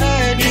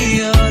beside me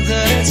all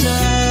the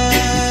time.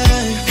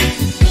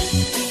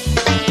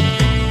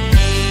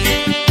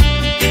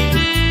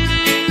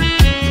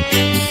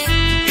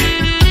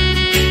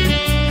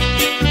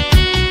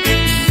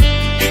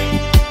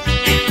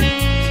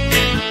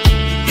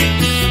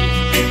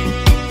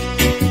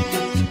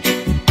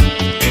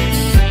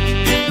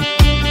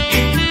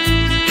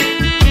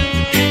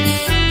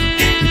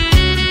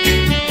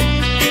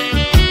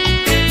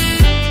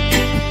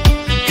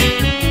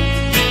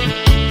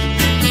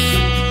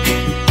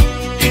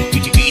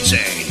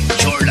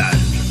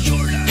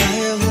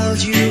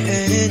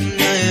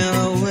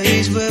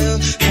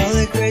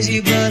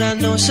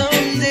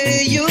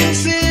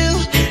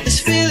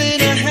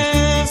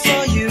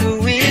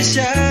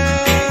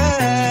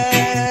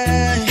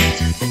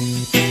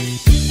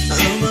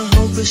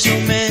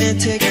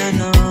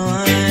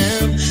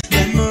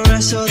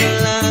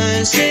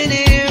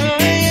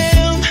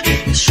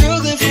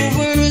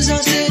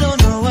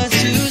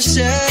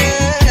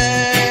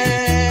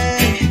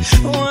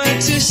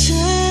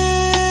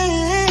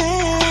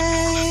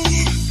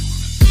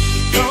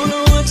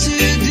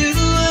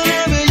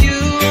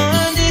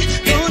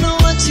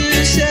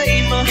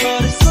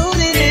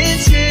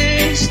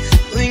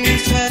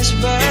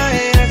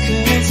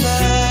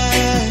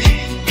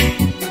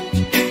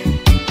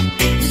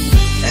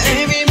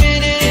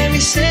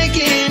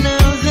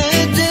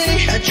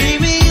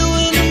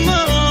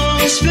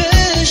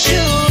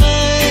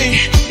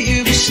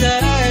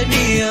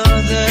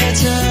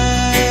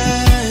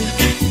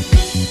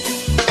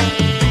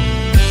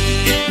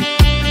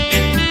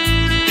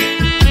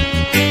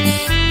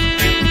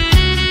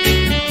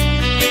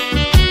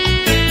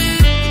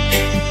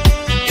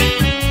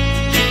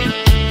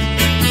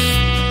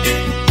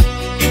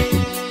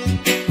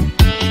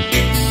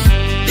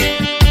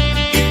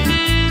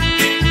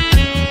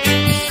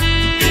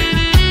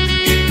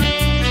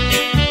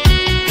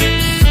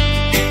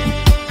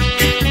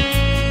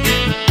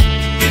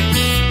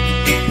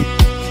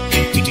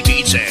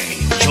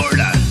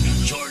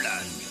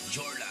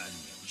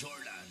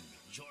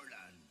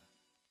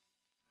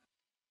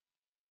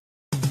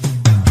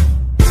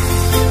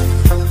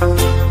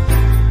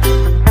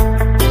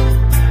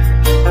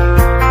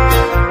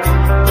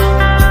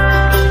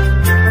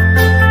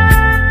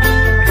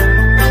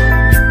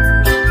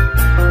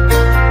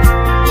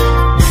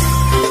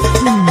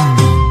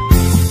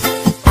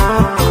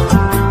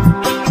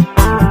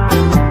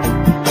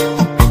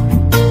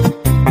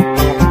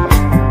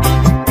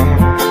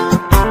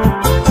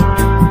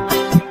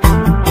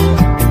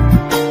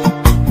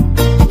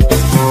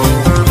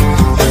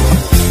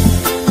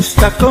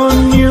 stuck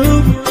on you.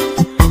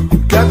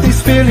 Got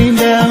this feeling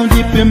down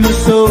deep in my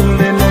soul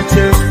and I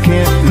just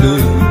can't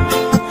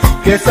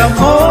lose. Guess I'm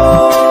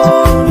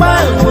on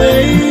my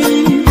way.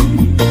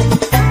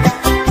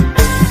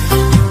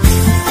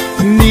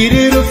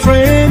 Needed a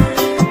friend,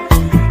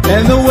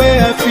 and the way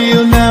I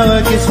feel now,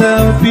 I guess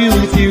I'll be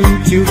with you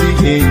till the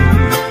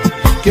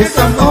end. Guess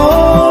I'm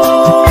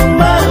on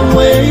my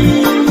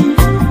way.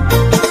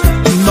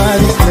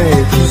 Mighty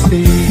glad you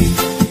stayed.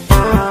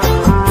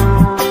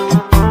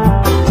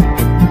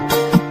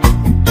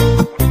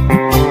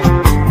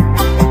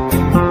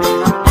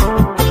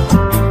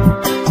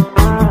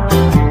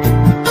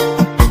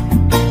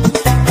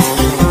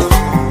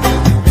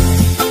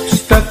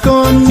 Stuck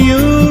on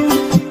you,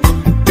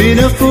 been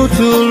a fool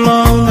too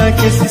long. I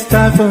guess it's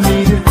time for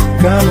me to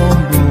come on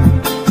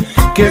home.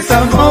 Guess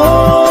I'm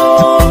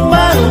on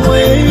my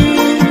way.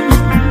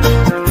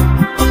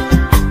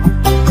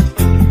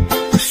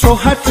 So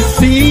hard to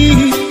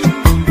see,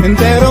 and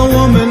that a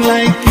woman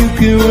like you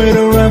can wait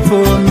around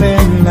for a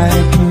man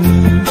like me.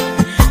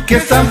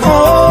 Guess I'm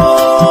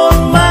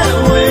on my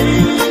way.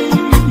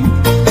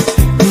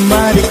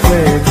 Mighty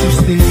glad you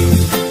stayed.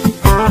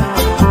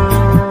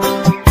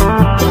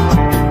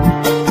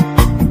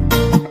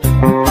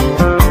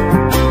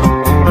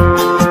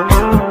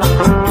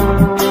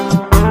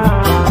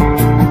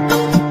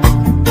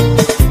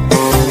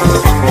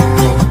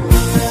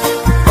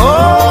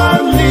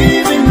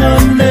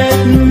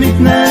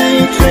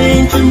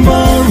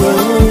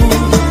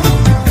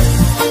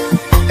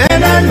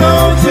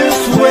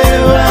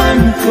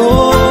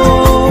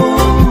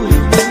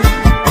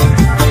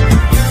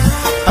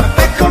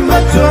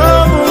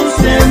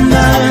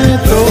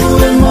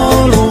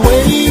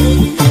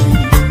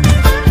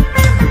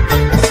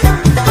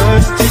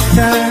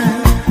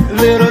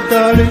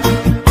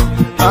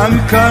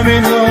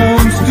 Coming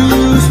home to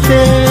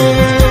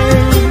stay.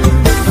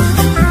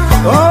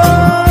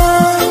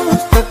 Oh,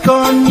 stuck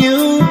on you.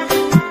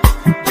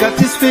 Got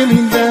this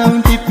feeling down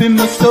deep in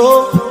my soul,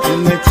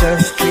 and I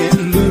just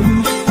can't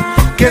lose.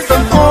 Guess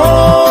I'm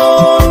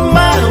on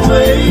my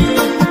way.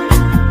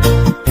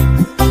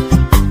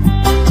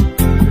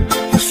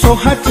 So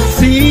hard to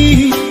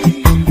see,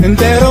 and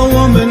that a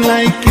woman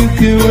like you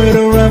can wait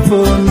around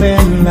for a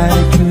man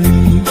like me.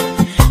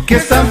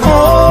 Guess I'm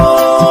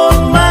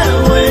on my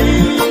way.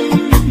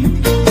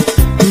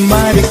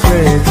 Mighty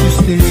glad you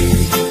stayed.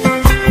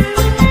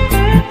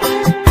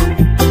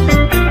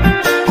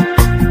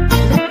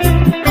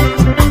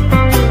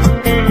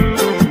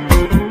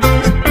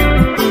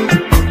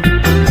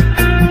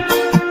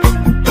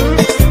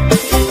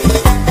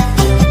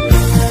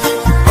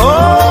 Oh,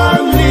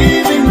 I'm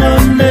leaving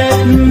on that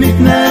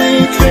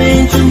midnight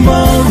train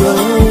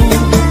tomorrow,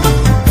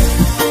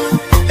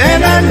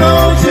 and I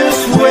know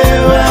just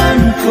where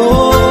I'm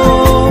going.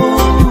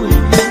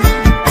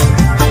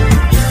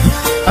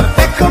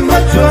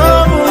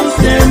 Troubles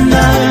and I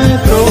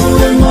throw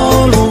them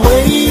all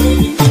away.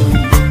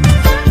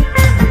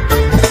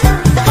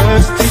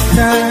 First this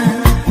time,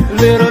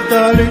 little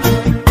darling,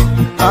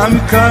 I'm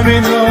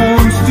coming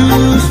home to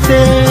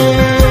stay.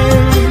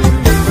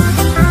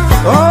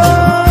 Oh,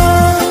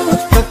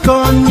 stuck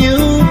on you.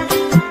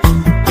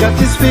 Got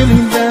this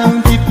feeling down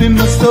deep in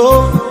my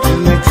soul,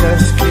 and I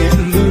just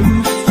can't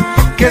lose.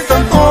 Guess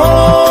I'm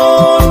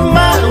on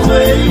my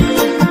way.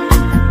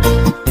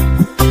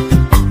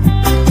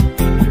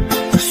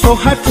 So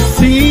hard to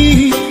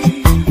see,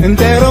 and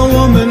that a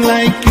woman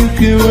like you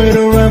can wait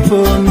around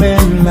for a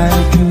man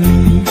like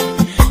me.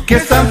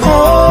 Guess I'm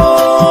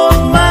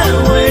on my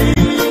way.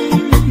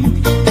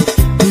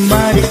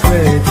 Mighty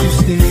glad you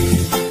stayed.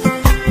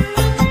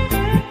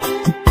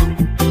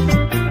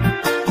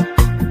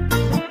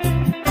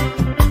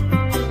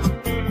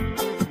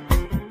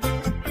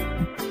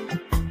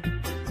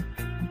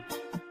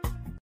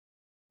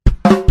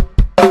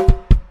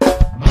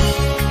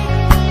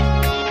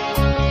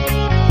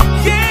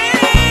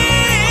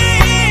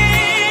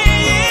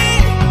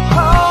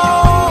 Oh,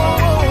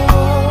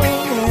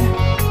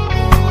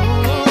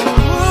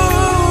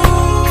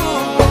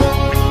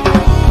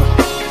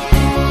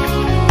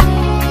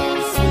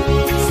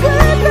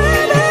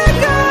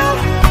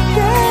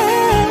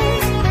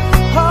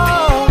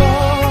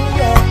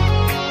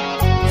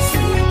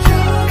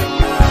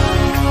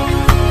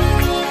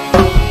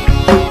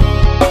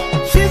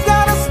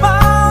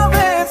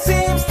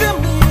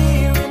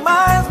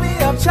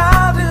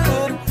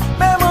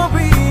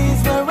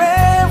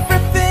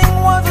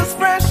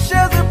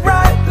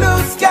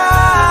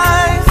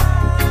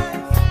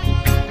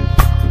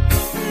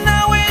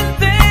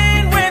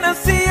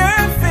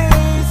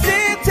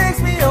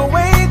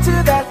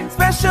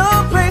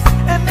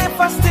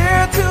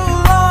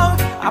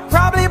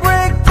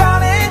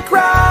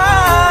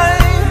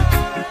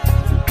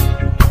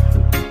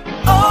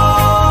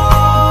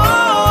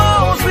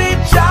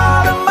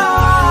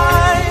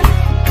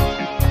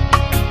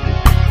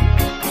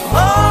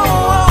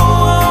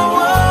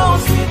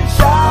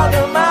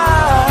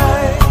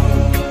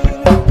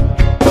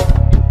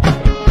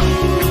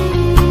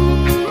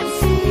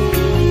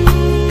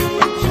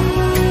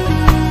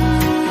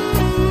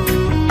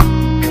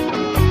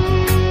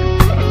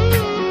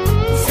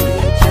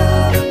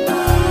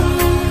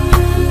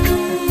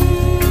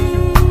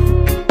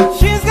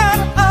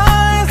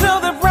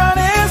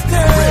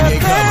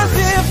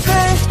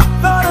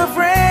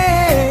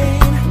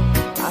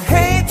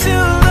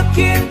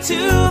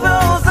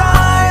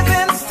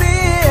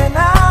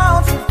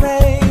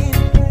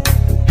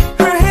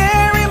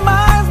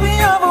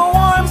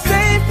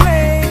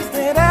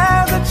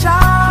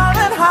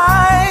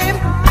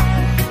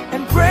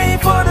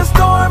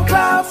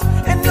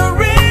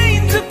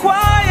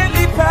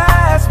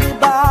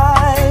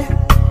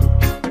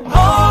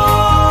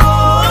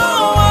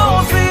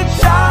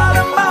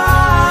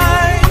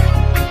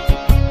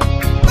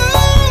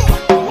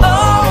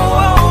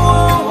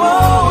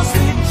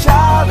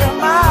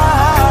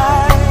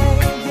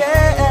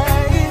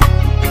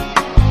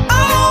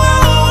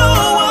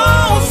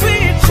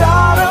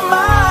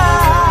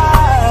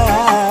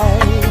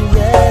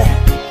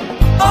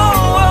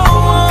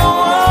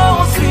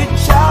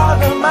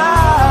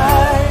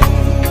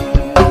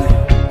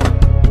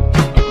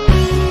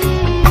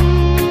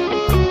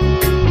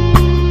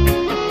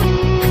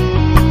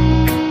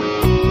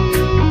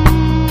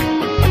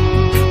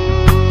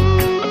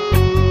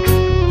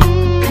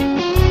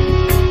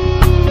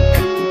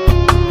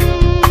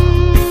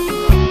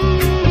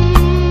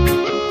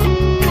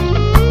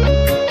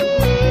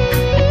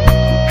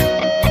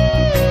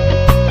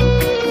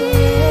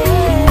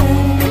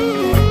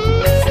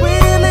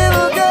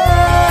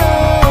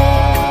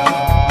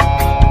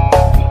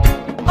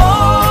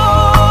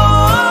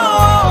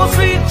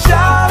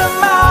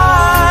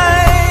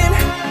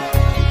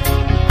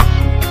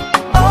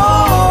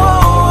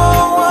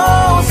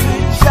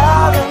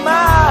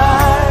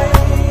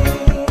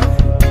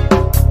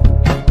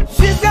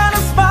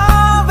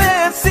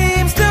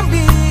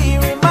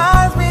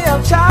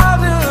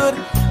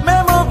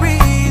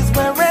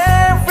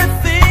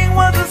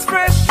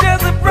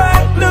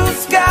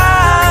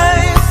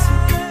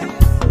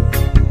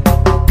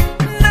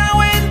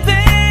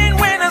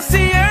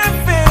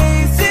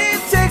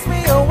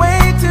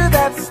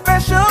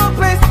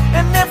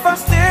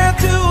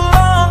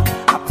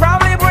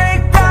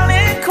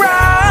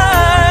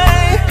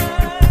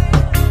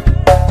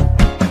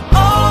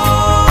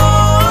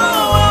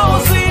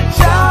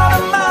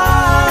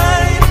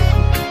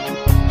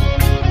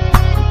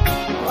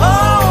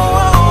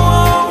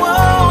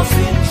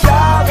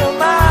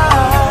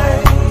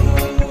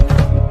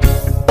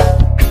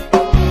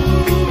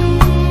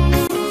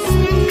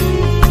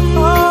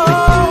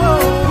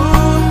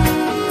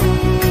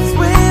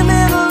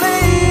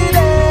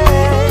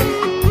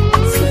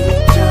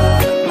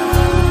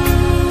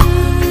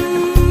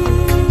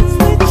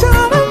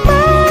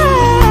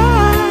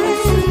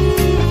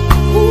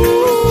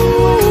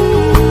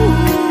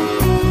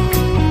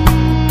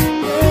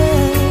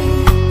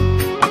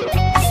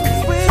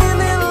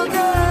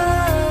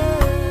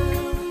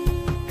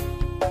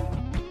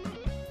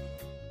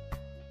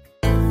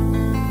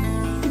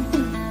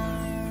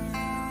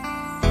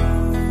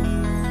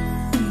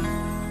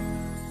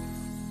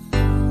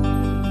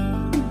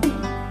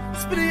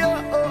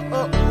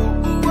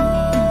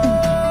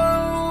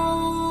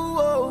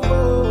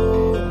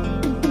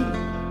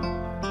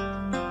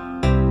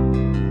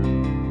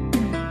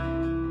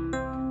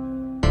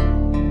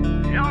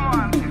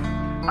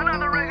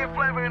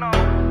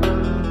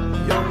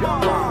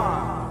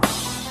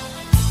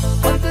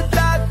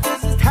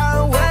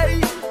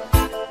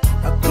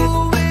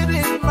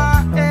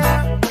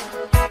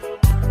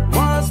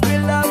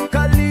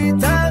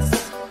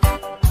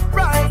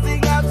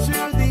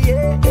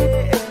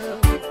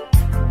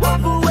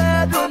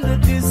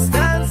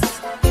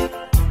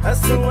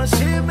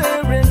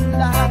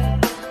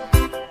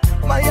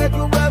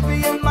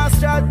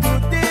 start to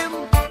dim.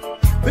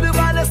 But the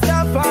wanna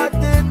stop at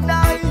the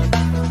night.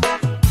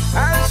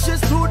 And she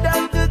stood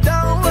at the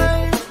doorway.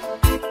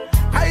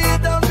 I hear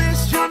the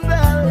mission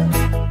bell.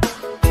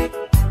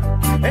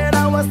 And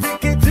I was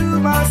thinking to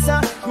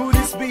myself, could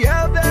this be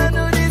heaven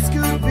or this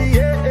could be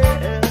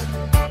hell?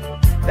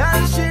 Then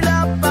she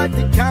laughed at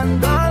the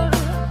candle.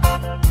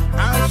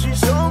 And she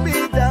showed me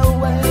the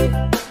way.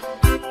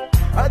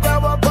 And there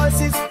were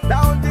voices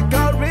down the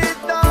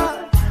corridor.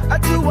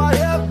 And do I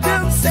hear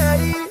them say,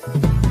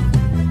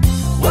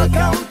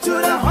 welcome to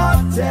the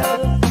Hotel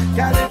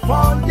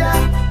California.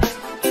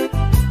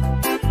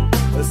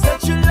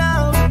 Such a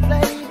lovely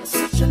place,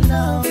 such a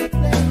lovely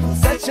place,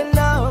 such a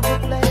lovely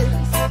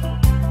place.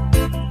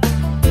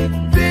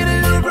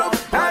 Video room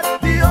at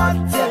the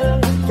Hotel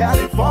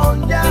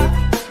California.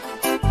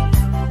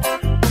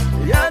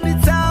 Any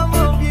time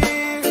of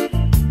year,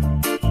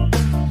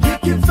 you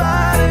can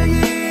find a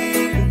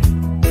year.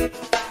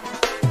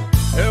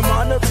 Her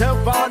mother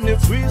telephone is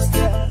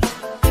twisted.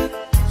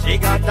 She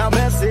got a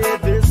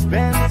Mercedes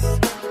Benz.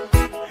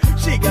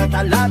 She got a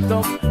lot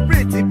of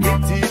pretty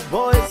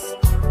boys.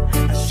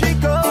 She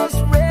goes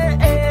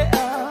rare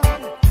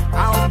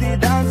out the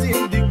dance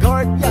in the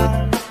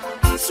courtyard.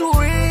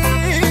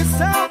 Sweet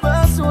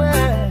summer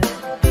sweat.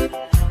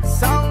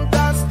 Some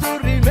dance to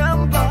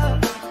remember,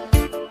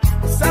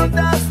 some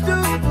dance to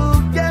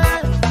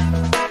forget.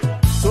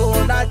 So I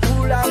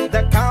pull out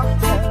the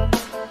cocktail.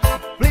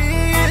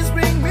 Please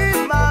bring me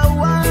my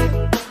wine.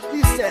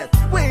 He said,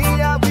 we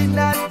have been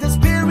at the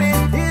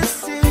Spirit.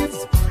 This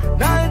is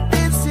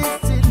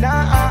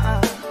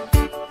 1969.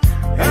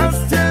 And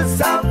still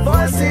some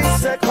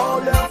voices are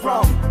calling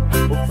from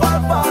far,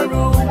 far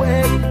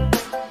away.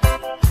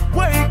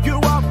 Wake you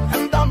up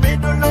in the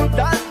middle of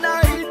the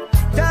night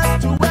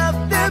just to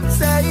have them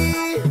say,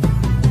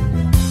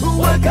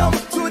 welcome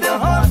to the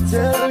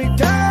Hotel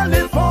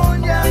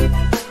California.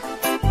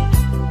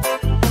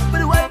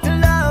 But what a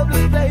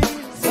lovely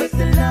place, what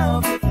a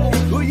lovely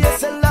place. Oh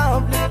yes, a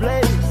lovely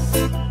place.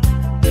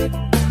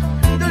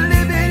 They're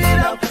living it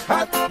up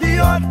at the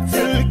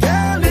Hotel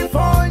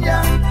California.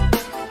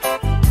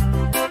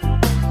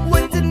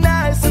 What a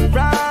nice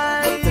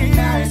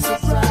surprise,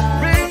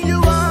 bring you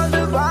all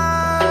the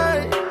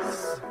vibes.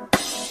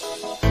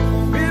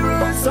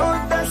 Mirrors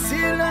on the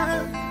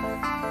ceiling,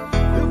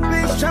 the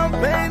big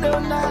champagne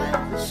all night.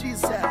 She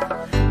said,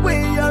 we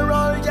are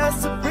all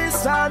just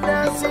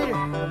prisoners here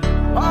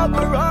of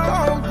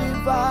our own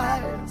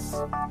device.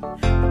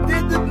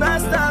 Did the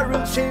master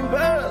of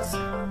chambers,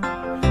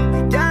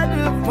 they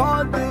gather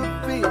for the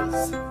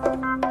feast.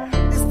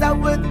 Is that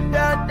what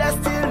they're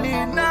still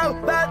in now?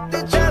 But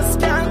they just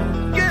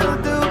can't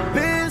get the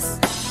peace.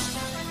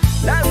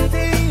 Last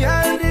thing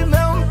I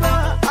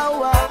remember, I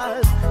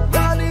was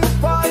running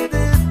for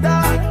the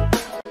dark.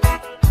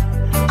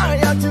 I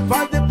had to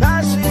find the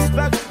passions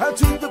back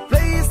to the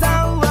place I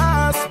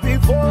was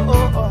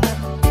before.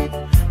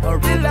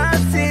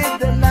 Realizing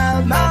that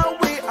now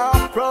we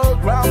are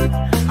programmed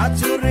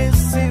to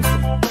receive.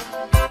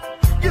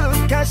 You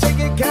can shake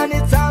it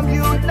anytime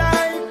you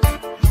like,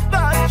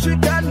 but you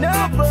can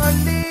never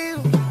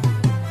leave.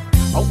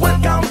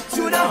 Welcome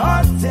to the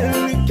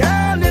Hotel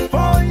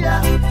California.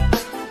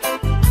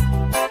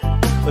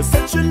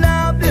 Such a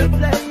lovely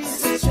place,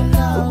 such a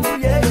lovely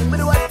place. Yeah,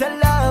 but what a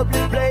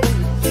lovely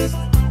place.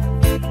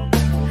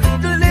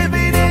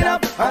 Living it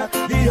up at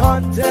the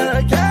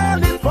Hotel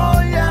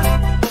California.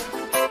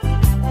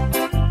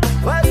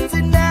 What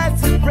a nice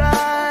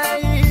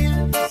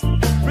surprise,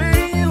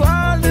 bring you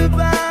all the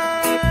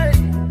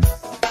vibes.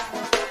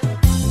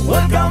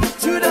 Welcome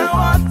to the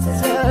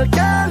Hotel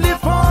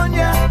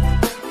California.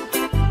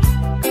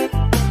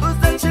 Oh,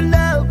 such a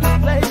lovely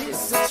place,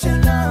 such a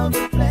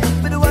lovely place.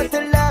 But what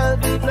a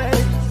lovely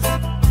place.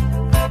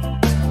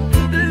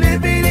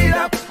 Living it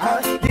up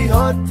at the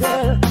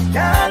Hotel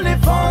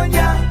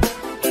California.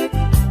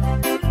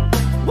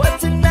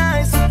 What a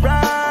nice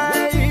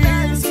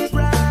surprise,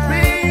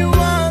 bring you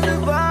all the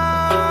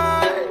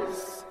vibes.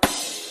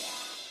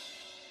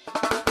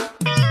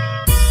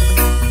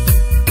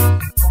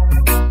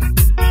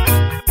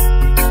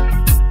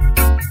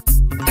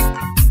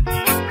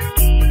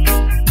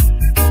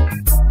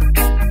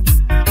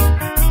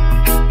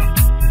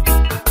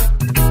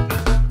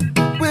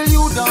 Well,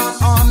 you done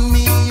on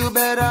me, you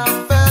better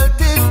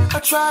felt it. I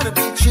try to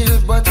be chill,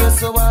 but you're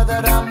so hard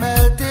that I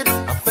melted.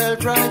 I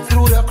felt right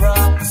through the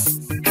cracks.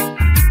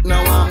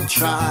 Now I'm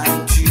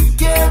trying to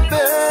get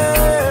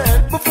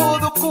back before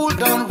the cool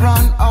down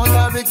run out.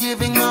 I'll be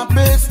giving my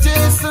best,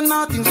 yes, and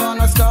nothing's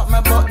gonna stop me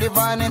but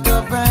divine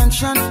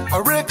intervention. I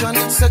reckon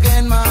it's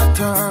again my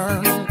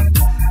turn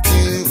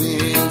to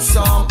win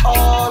some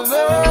or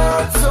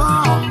learn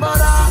some,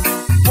 but I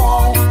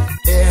won't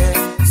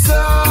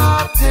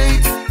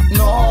hesitate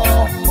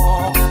no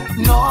more,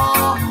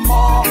 no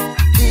more.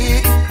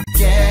 It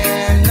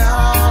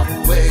cannot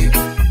wait.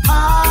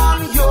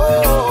 I'm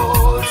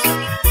yours.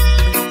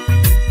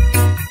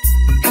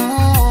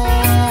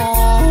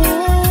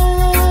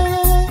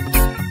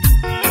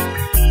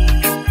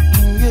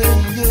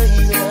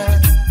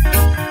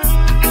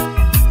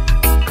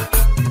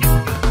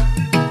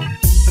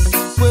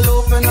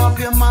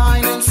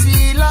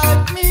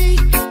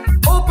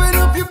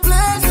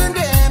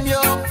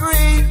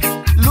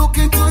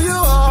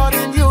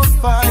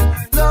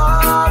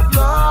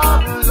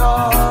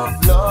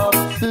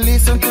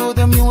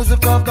 the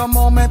music of the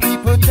moment,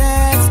 people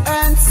dance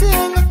and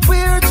sing.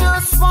 We're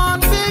just one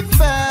big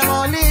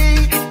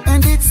family,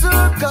 and it's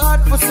a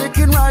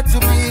God-forsaken right to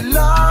be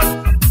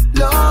loved.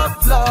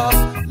 Love,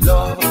 love,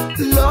 love,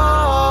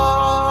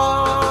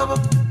 love.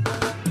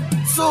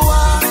 So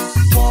I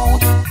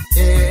won't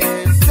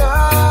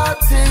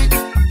hesitate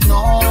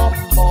no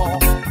more,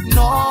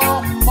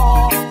 no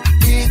more.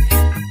 It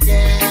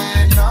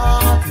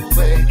cannot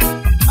wait.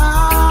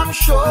 I'm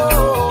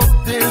sure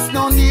there's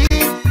no need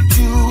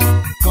to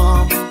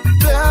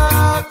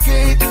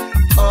complicate.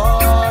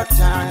 Our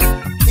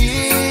time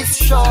is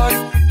short.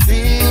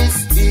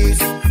 This is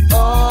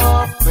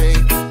our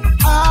fate.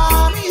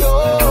 I'm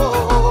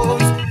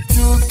yours.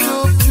 Do do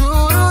do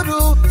do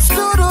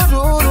do do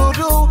do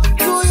do.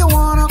 Do you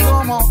wanna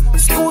come on?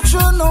 Scooch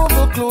on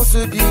over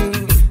closer, dear,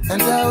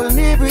 and I will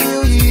never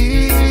you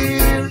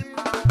here.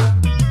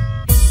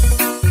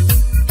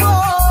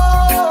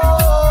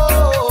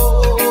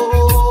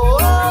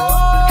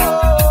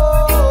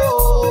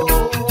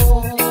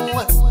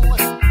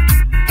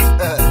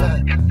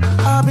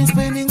 I've been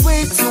spending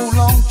way too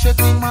long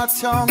checking my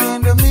tongue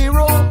in the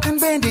mirror and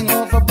bending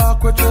over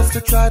backward just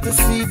to try to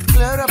see it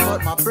clearer,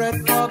 but my breath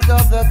fogged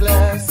up the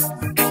glass.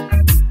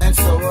 And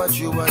so what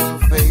you want to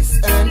face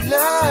and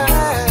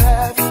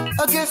laugh.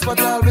 I guess what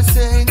I'll be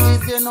saying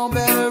is there no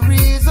better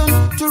reason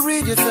to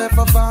rid yourself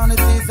of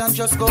vanities and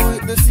just go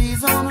with the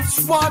season. It's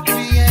what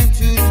we aim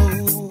to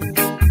do.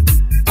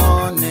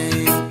 Our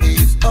name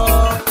is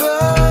our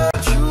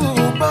virtue,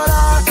 but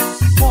I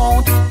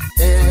won't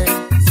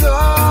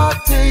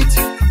hesitate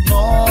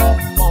no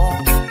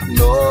more,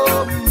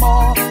 no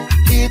more.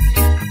 It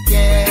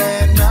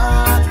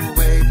cannot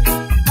wait,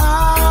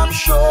 I'm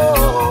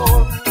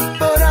sure,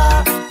 but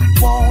I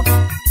won't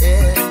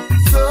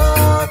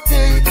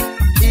hesitate.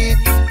 It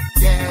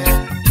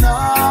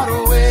cannot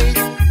wait,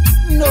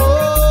 no.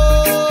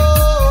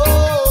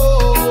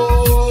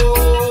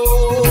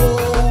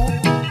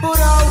 But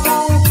I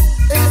won't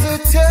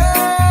hesitate,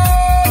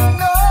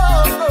 no.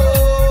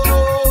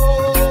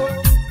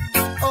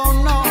 Oh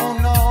no,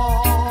 no,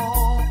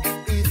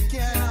 it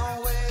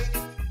cannot wait.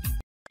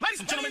 Ladies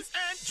and gentlemen,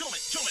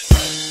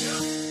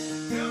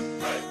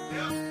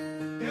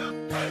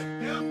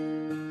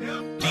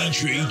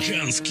 DJ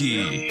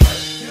Jansky.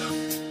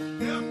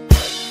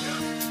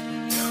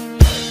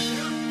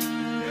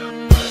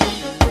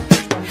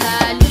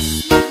 Halos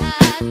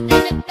lahat na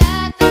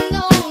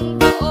nagtatanong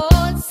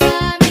doon sa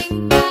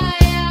aming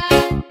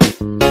bayan,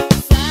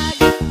 sa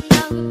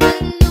gitnang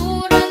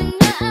kanluran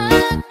na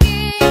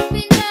aking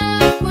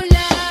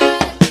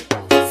pinagmulan.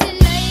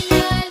 Sila'y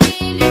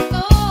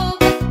nalilito,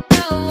 ba't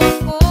daw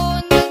ako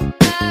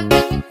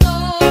nagkaganito?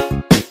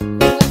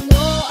 Kung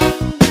ano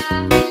ang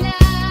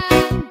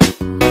dahilan,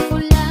 ako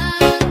lang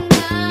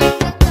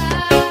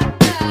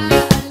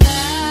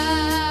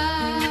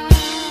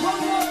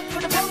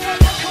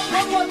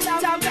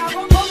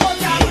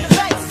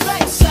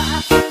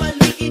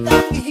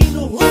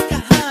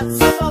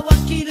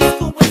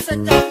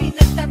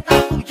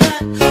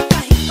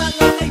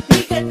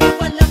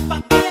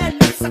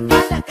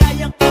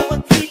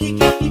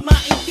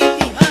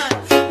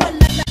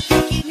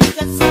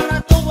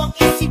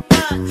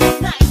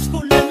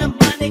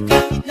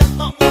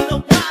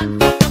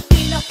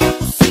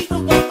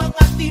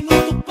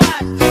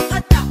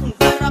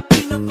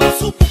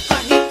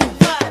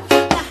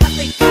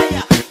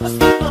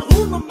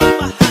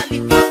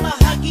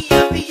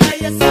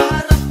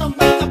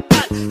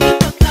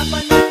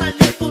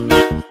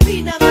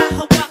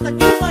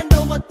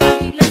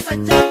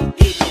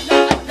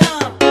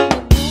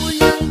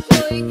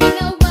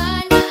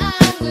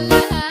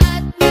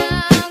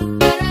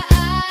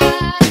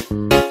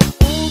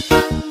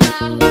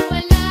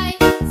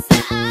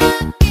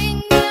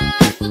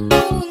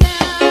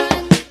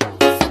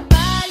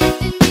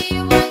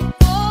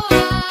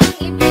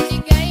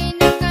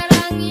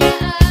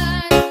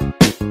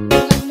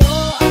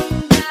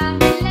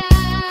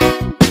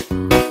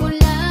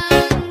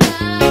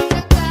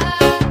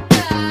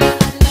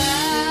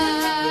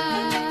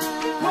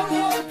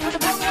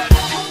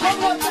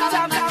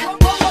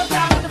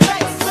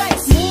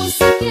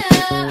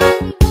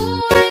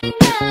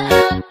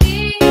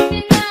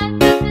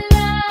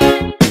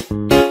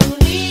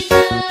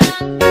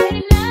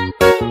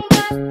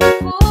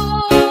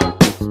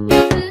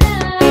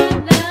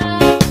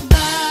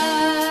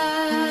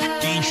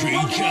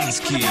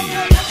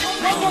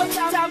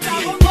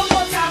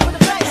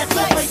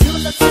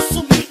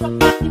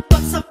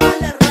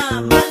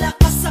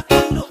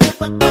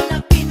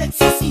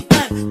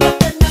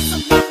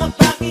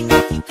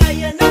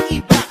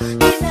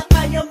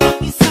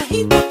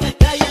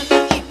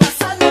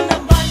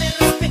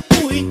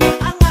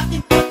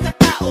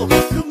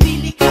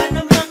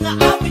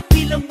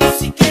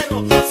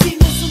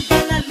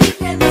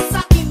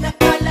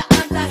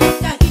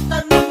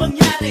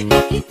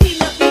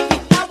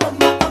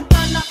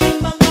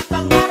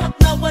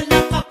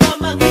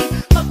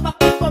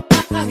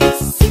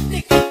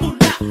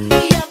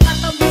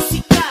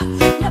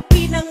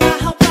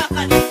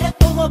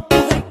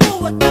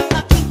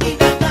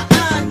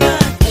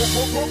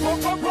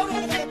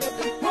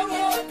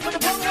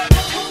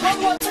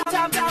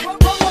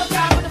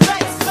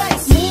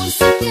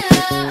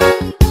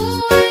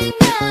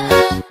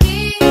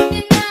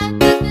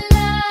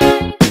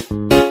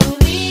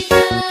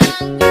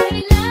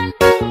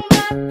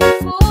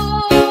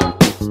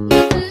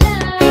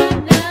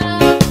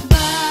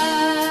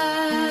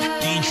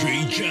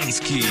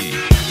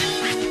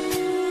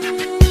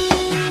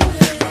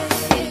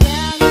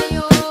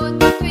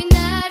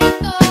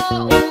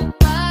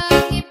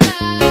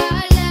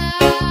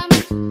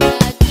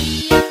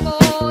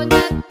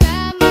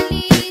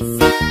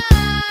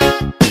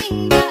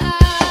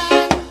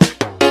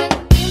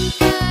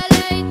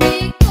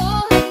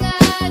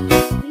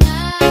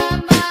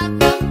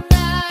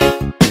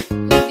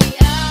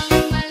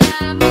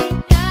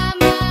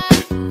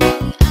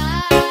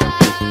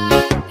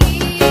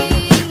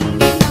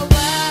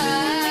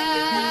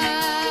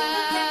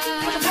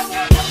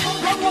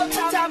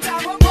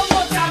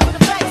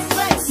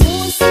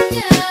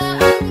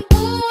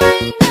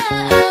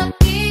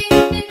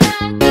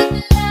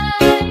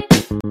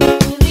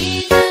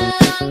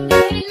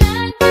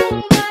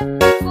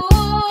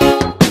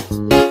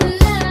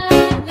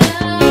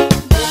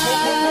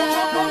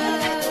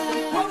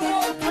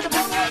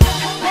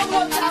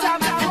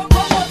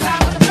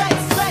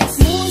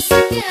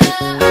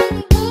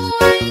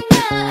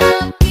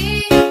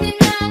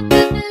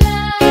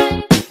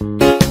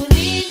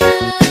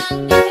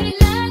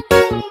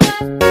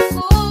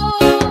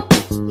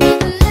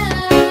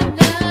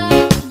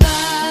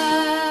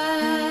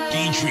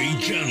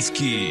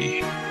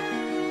американский.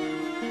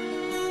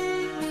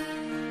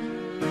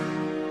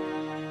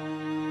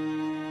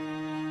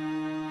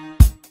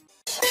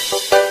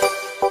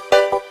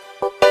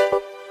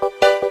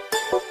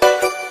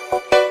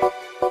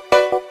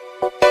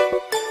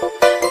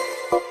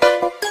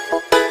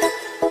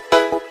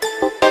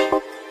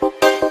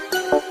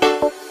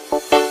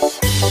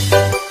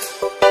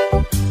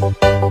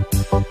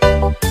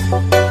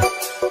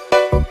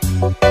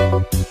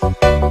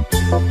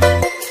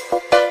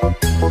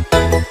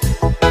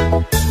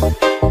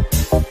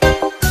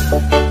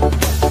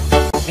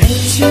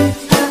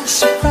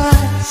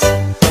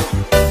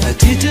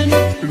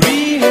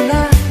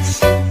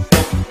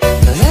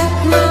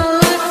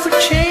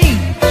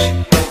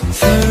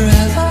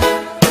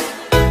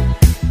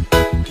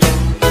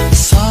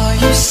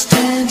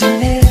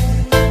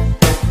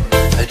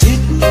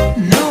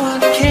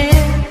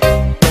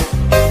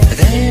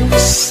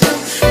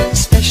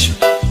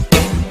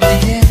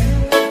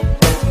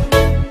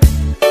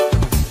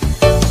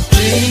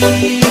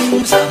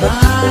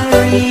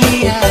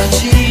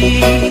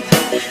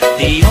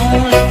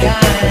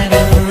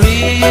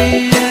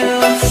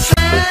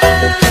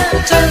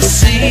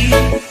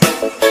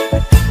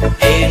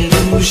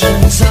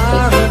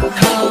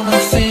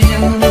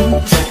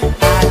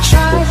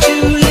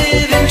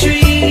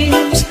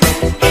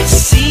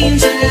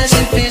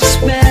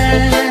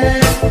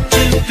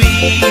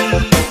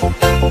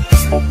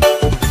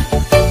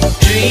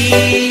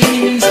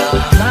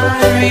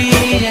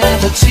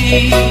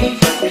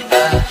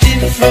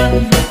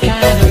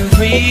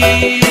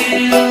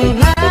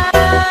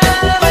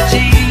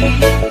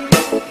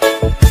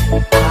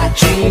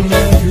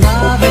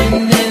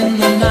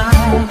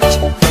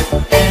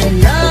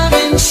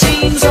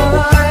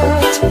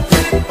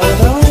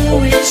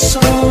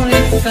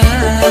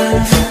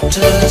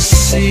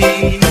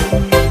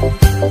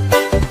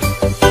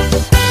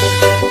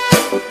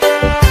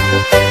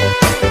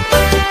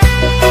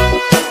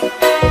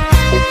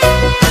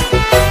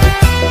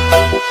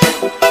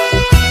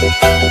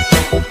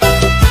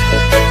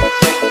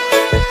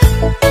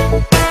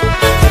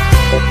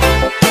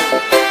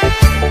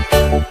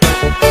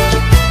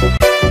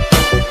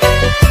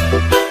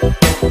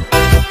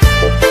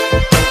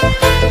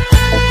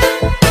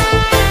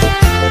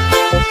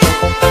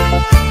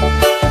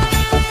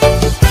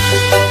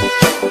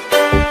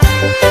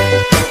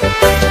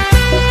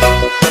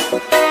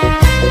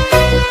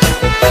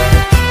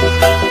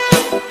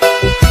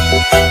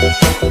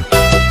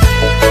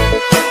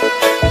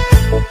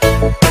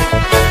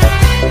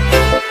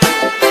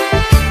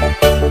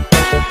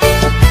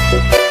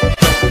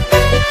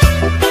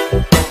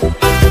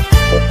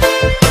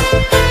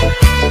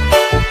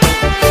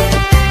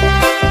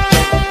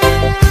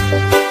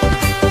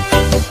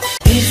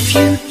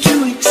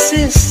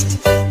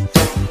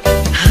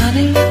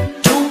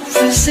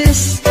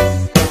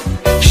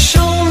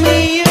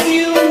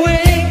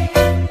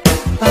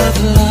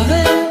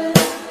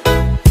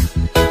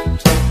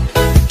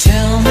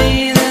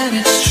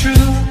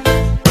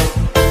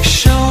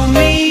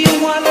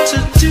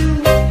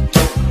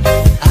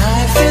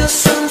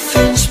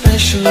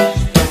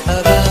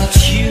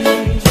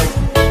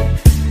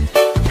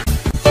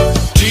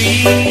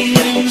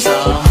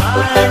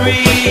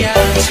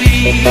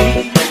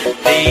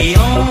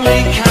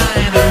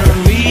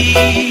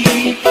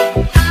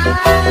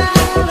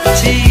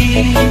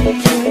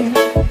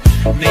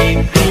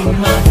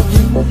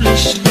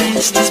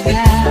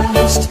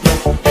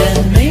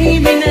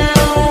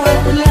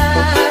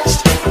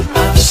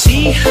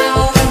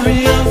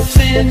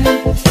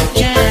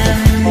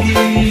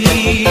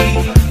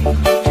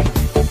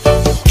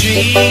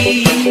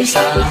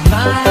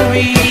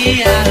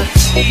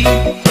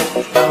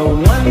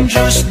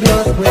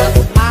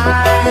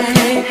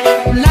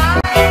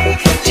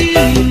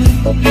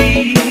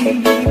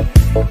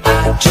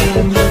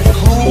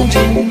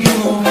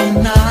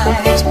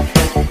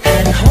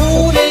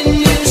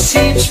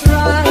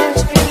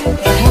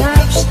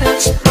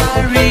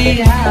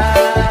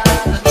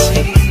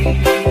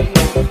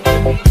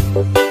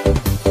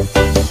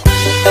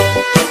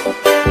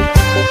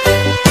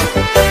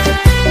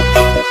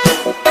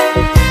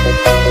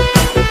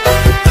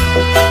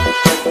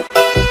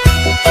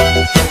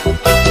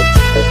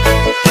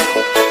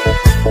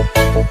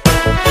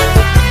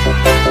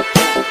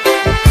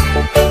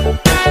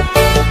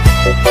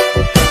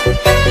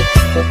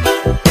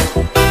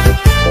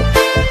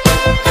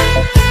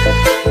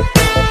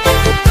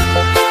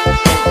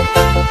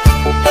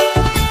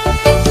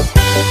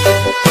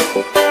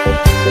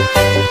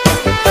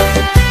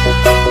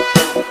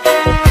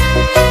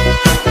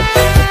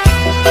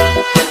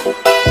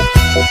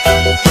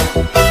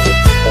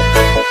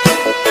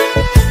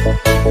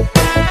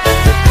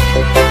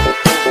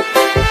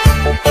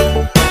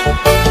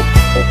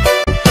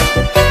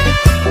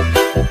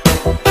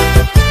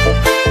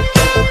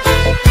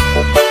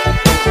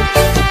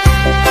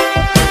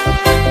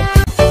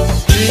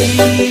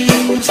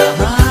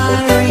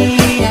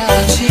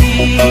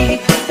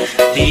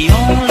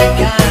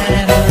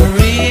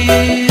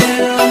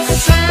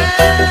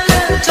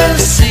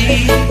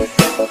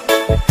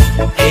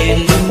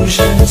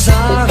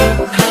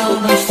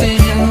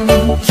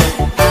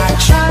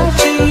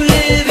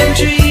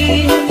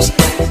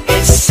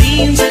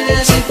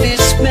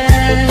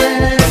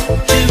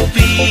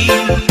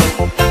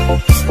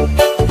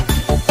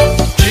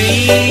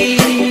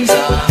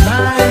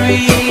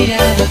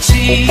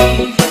 see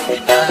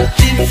a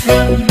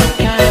different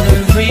kind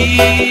of reality.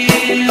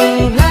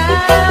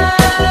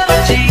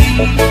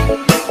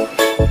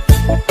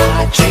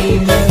 I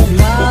dream of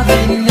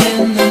loving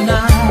in the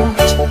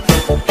night,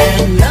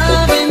 and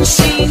loving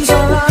seems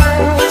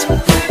alright,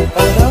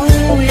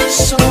 although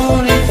it's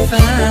only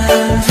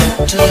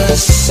fantasy.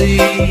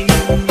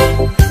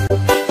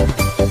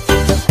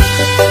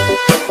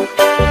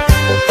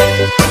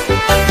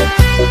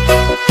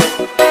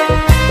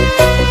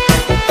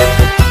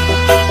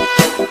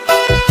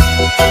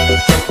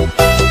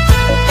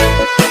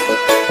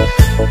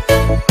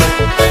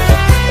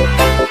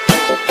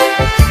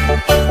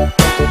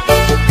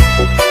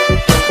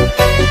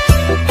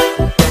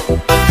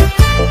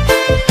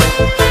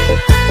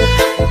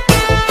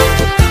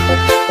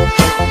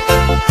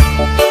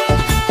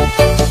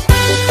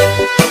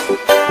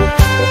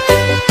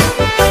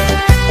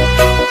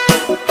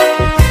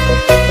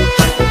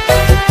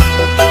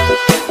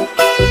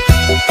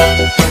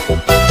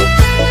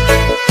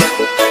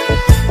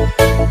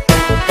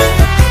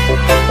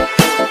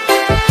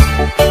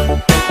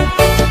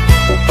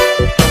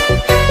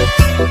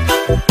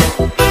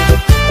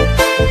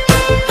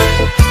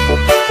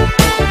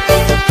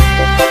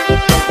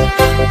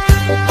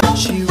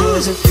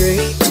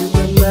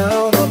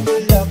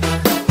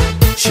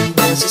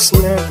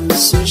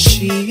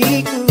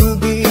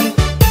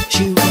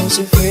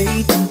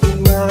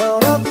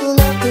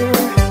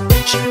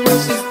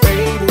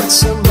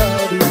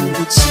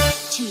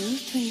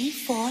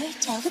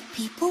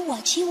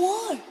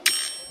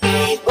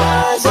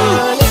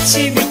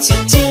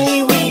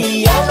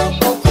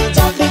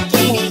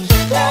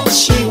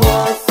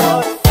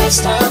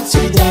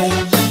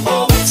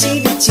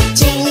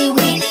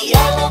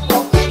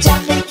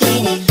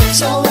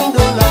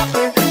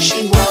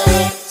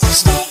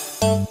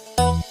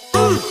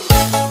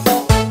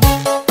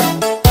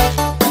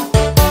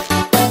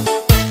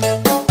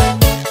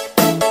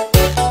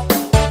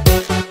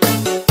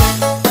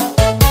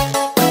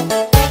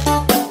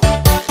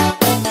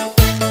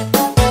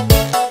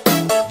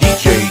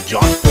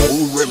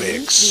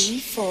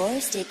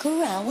 Stick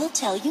around, we'll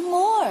tell you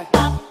more.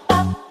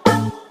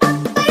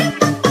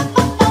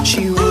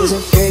 She was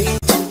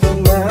afraid to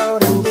come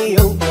out in the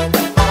open,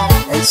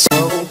 and so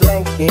a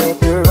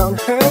blanket around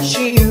her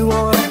she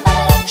wore.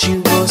 She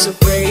was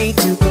afraid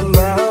to come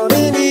out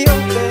in the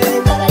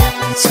open,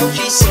 so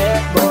she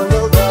sat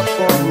bundled up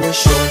on the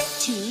shore.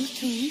 2,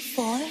 3,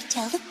 4,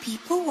 tell the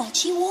people what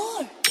she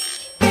wore.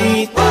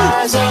 It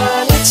was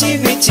an itsy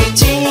bitsy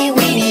teeny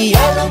weeny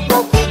yellow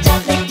polka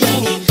dot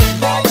bikini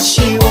that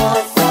she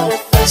wore for the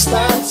first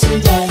time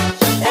today.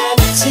 An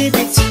itsy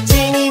bitsy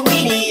teeny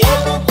weeny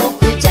yellow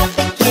polka dot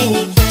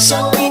bikini, so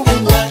in the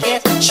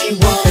bucket she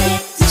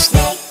wanted to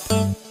stay.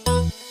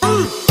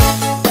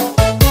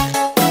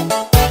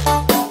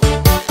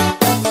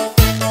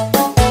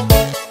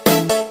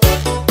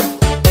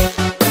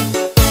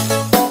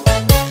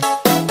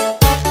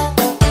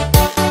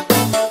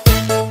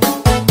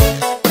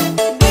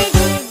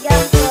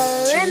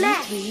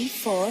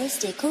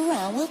 Stick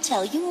around, we'll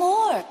tell you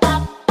more.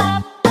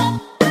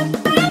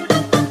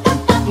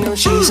 You know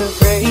she's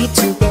afraid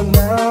to come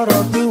out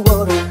of the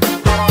water,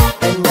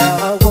 and now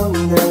I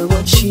wonder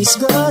what she's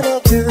gonna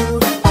do.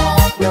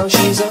 Now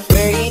she's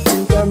afraid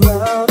to come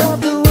out of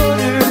the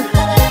water,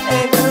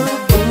 and her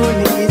poor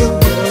little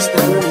girl's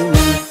turning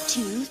me.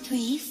 2,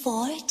 3,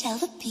 4, tell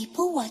the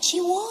people what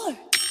she wore.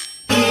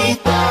 It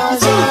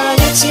was an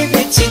itsy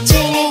bitsy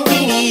teeny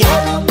weeny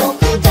yellow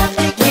polka dot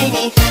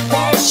bikini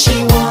that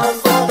she wore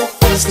for the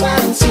first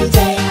time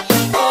today.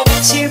 An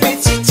itsy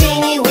bitsy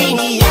teeny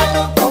weeny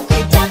yellow polka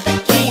dot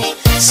bikini,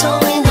 so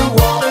in the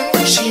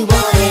water she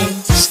wanted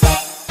to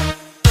stay.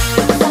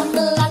 From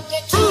the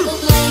locket to the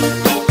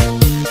blanket,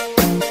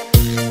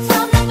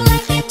 from the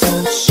blanket to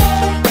the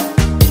shore,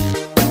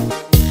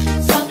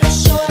 from the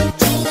shore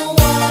to the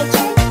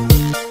water.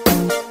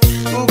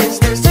 Guess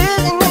there's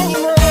nothing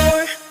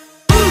anymore.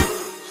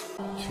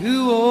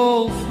 Two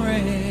old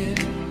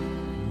friends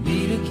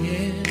meet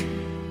again,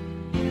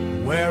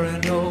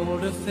 wearing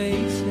older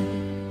faces,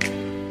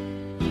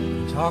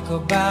 talk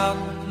about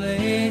the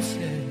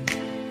places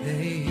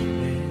they've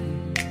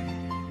been.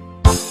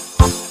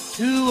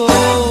 Two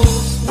old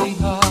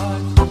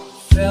sweethearts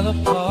fell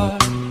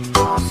apart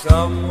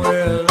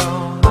somewhere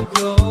long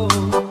ago.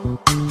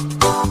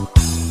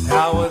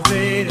 How were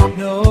they to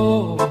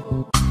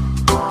know?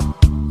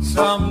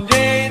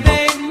 Someday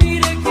they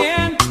meet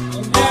again,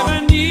 never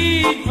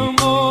need for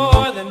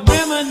more than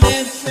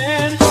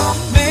reminiscing.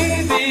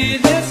 Maybe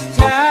this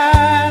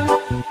time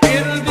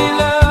it'll be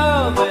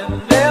love and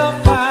they'll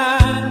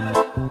find.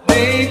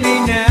 Maybe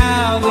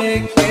now they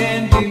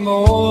can be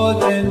more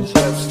than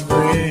just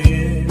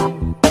friends.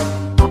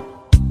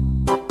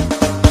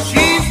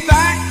 She's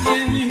back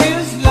in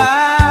his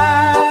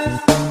life,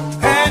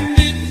 and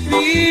it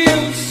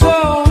feels so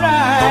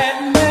right.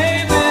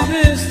 Maybe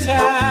this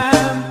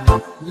time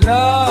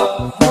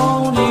love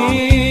won't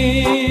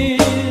end.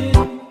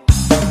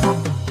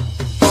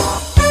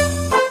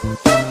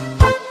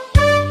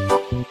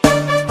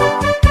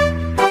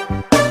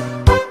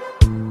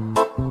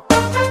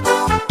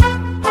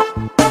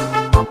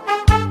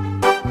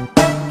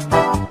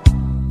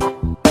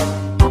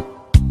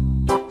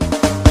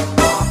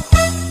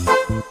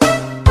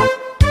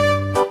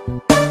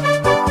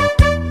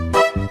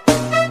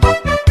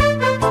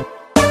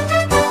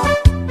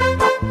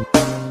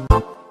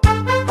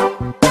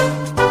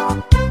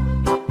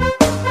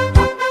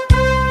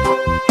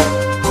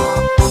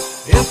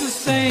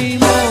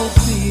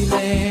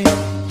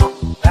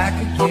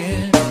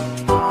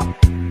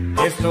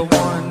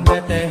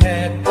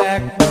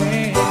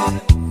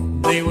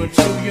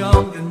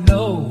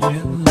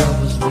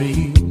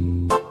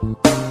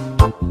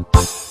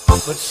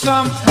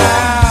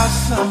 Somehow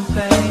some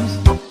things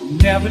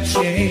never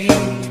change,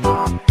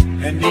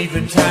 and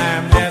even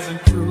time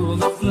hasn't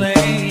cooled the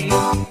flame.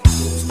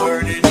 It's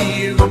burning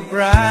even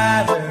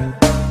brighter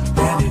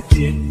than it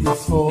did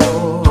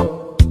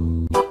before.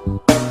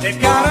 They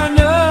got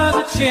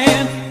another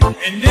chance,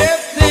 and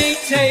if they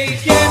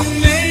take it,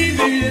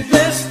 maybe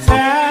this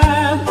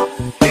time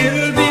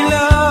it'll be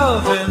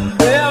love and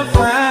they'll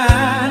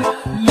find.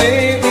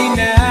 Maybe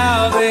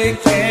now they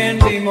can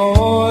be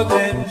more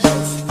than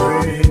just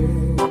friends.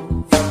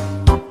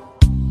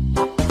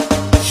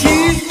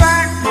 She's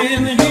back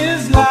in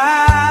his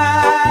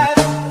life,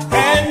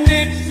 and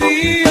it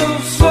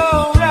feels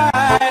so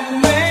right.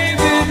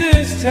 Maybe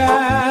this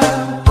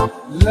time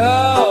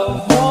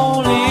love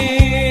won't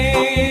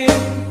end.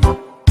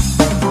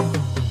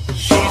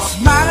 She's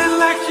smiling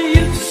like she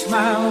used to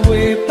smile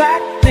way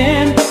back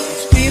then.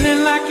 She's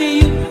feeling like he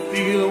used to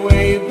feel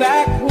way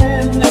back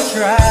when they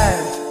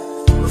tried.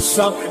 But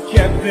something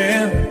kept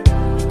them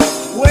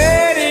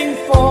waiting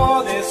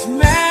for this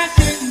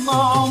magic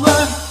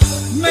moment.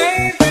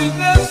 Maybe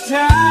this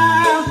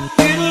time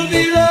it'll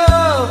be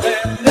love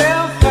and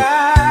they'll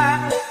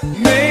find.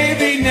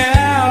 Maybe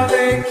now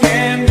they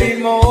can be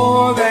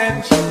more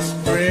than just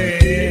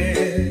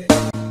friends.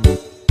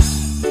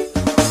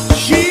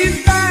 She's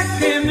back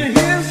in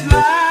his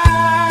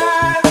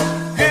life,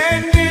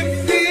 and it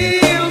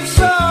feels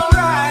so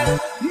right.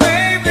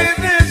 Maybe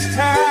this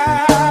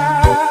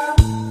time,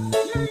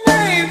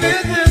 maybe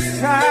this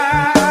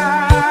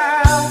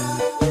time,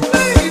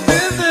 maybe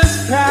this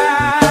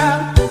time,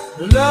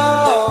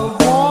 love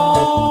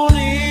won't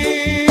end.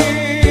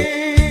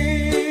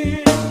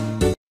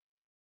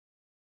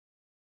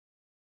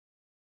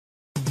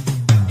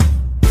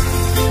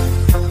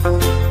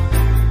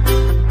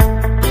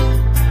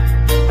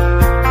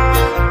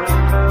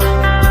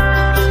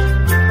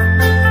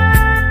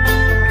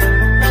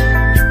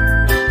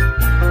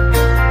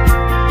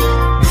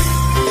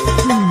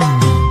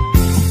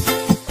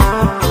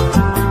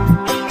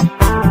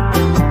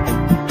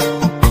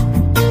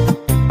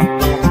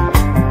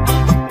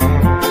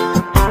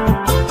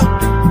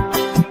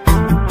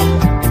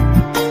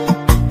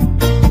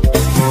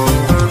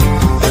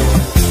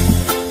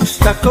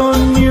 Stuck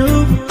on you,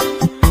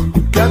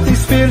 got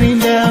this feeling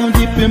down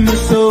deep in my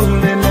soul,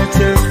 and I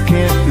just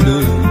can't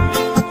lose.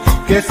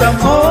 Guess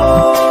I'm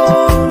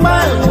on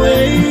my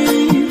way.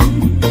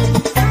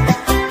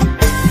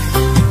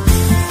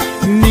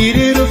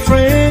 Needed a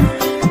friend,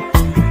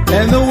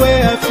 and the way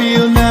I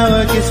feel now,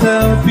 I guess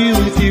I'll be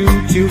with you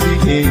till the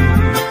end.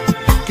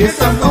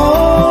 Guess I'm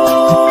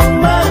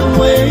on my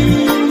way.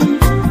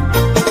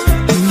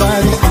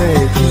 Mighty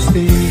glad you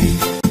stayed.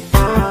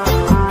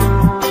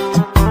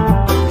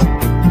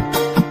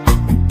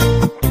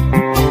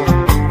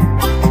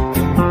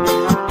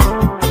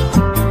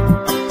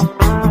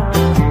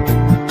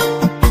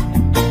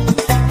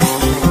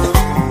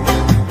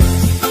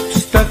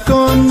 Stuck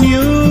on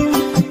you,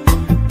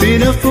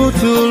 been a fool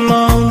too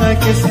long. I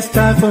guess it's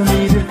time for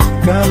me to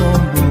come on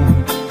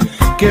home.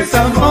 Guess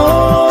I'm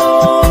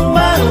on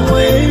my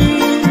way.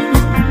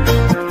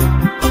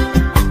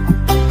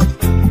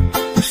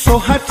 So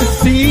hard to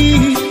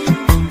see,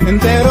 and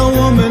that a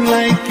woman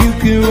like you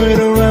can wait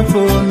around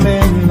for a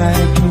man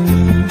like me.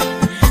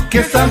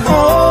 Guess I'm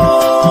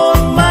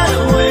on my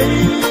way.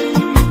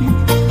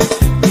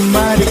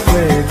 Mighty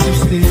glad you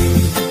stayed.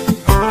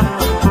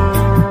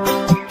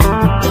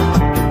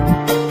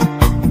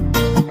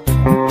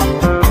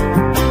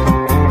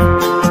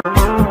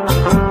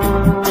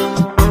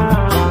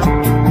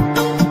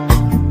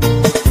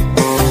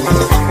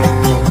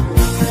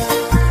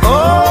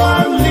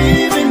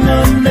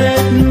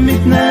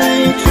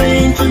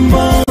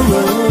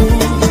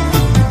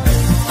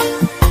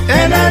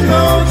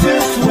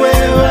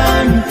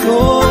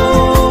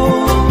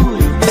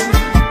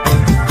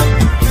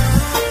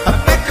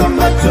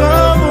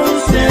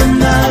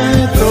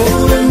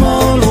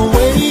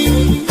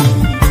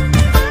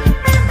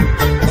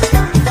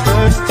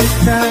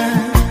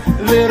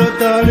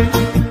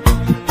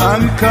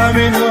 I'm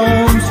coming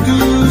home to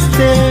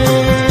stay.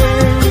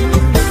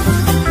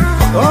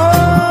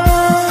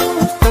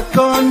 Oh, stuck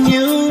on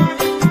you,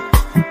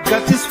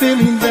 got this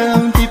feeling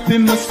down deep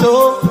in my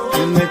soul,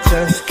 and I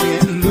just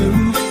can't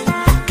lose.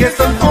 Guess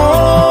I'm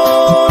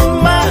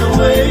on my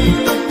way.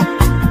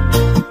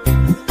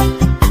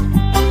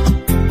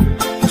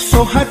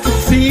 So hard to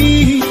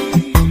see,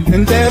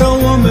 and that a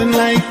woman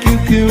like you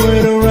can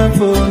wait around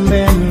for a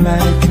man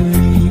like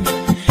me.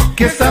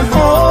 Guess I'm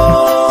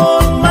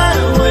on my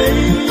way.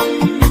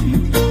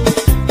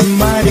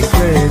 Mighty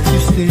glad you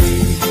stayed.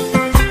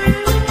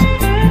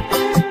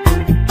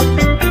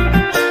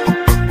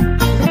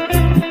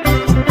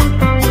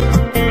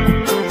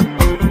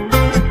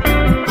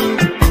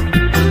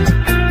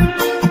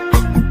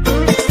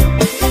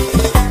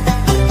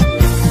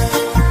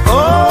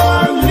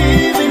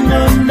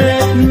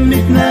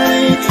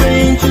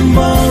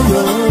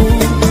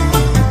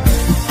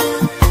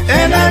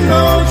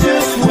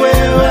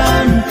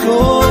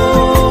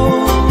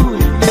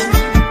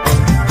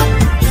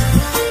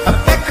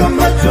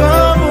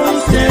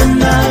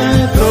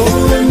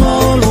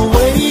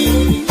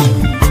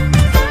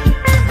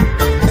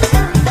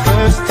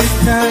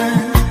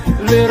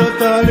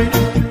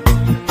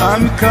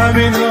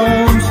 coming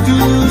home's to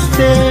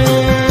stay.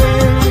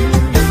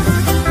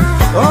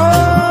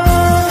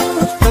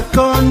 Oh, stuck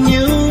on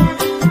you.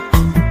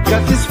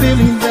 Got this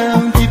feeling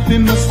down deep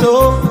in my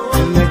soul,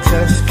 and I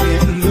just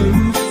can't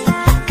lose.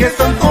 Guess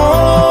I'm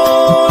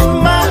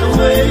on my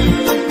way.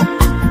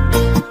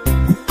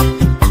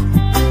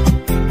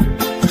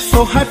 So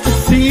hard to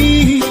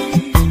see,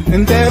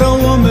 and that a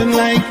woman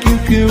like you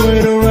can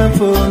wait around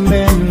for a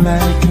man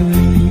like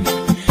me.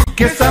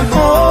 Guess I'm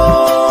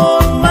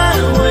on my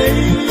way.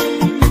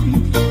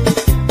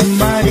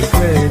 Mighty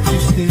glad you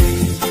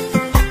stayed.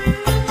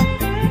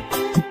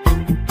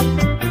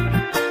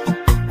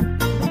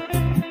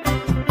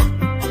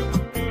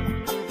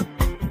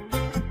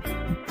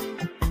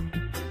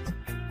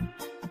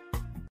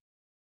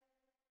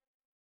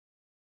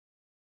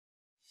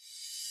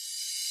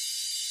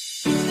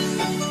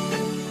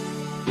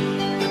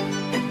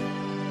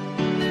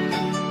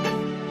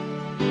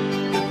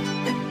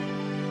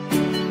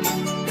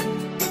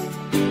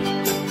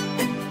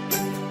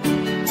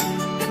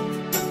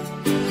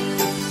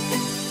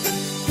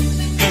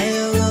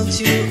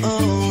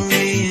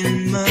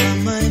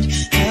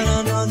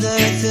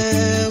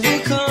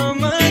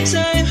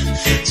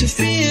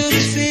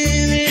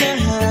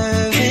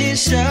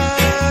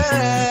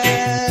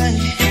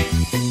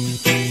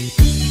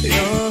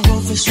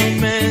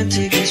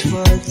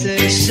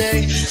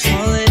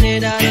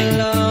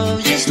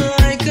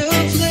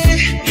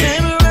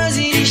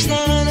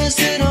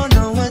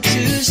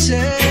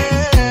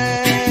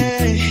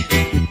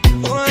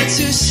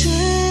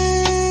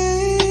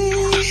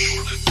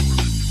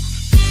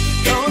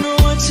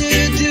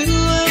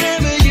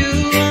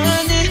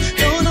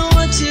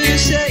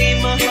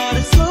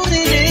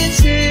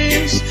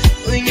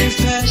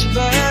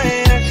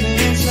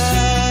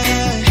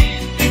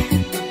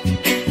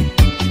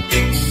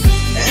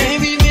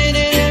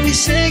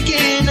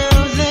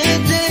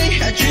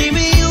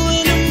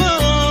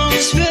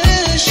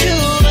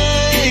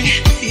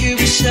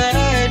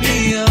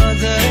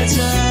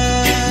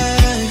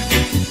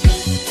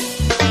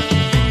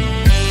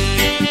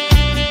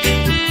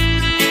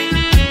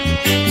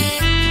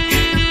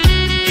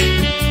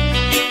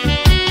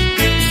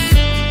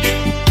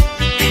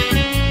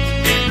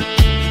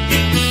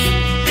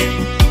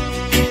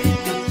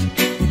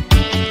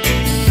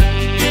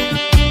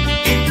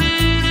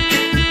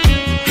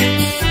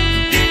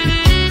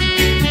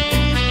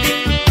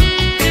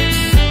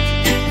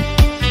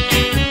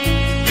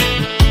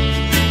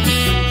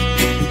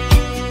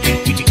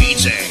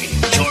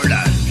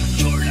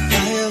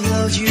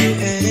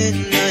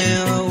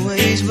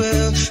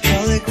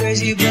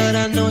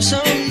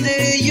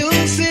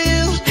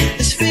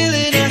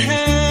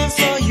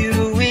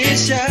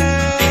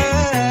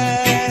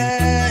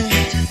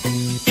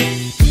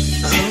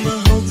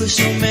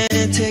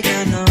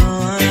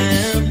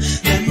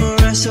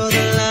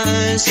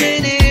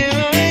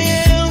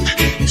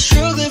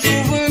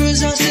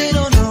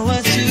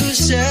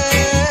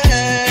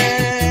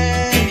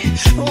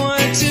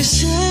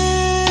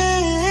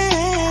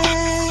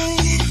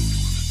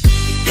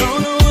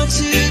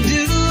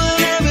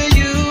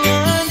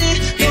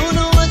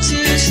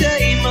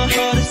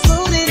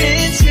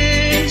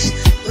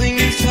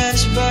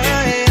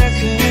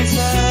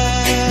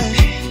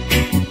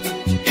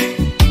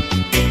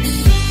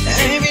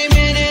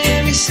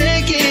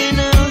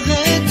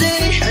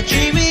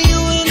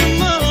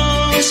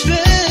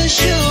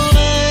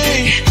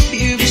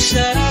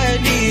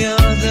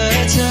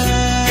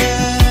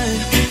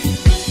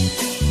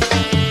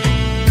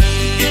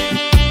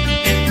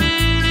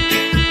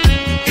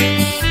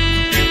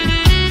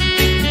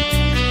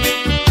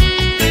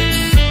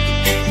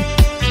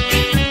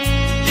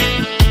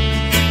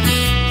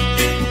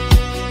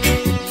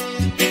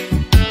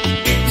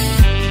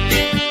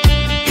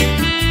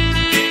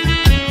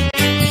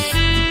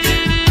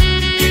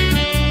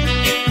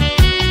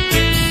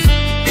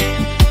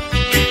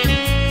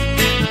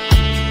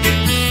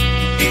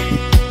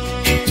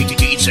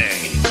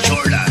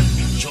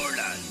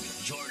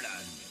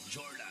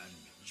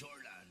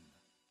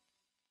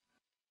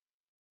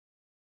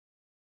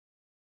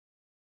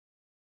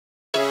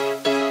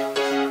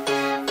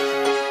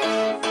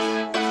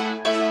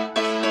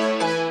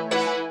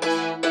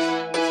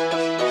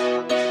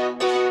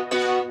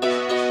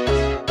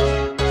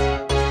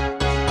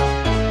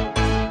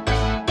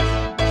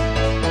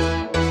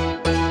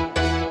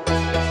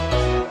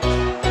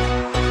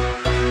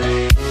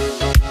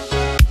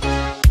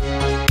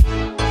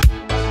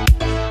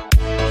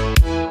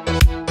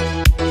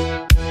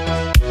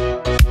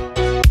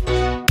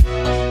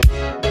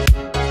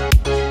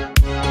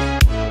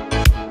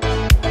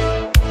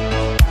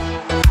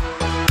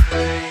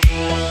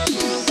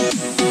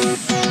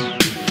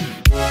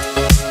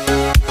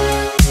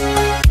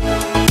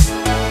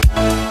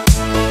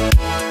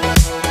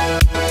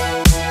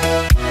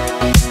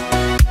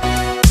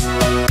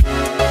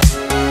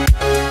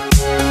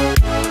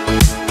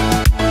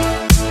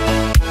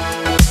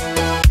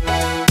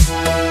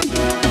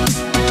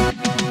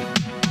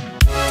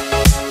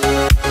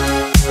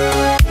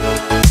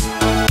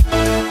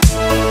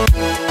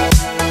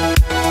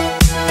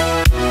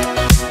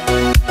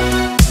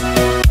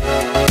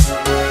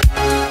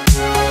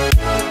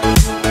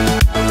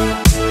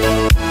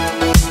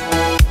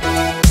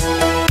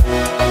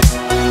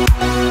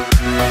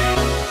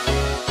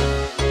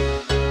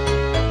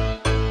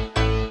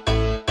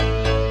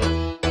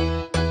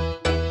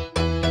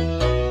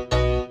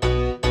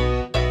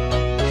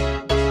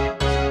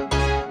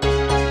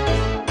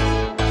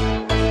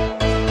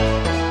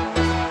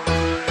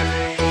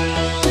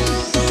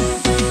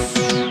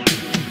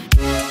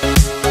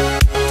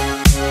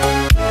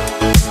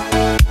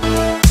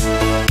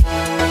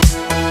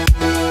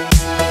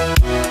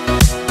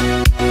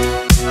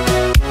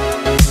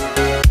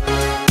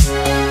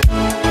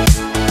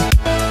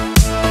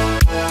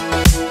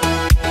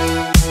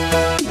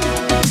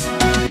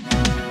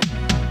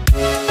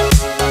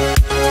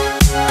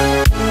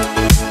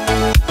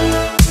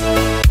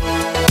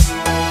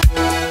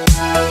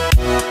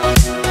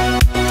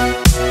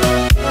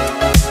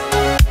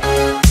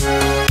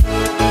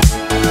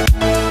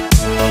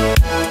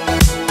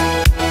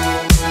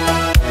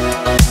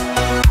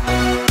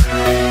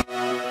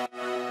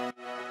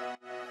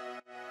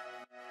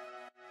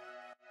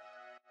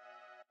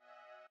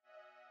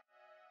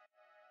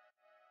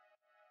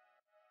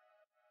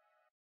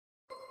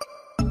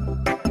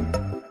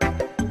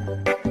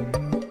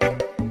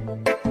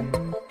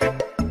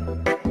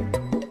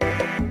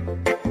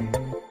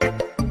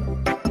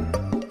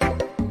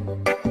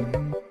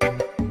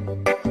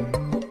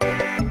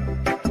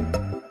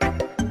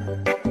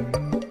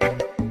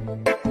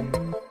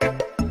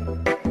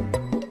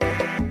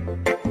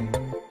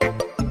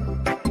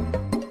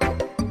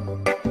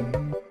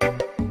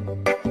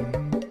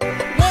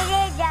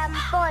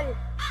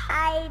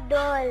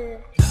 idol.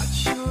 Not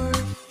sure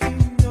if you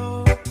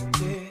know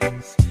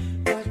this,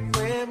 but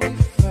when we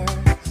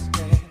first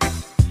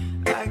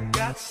met, I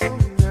got so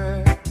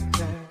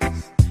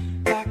nervous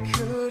I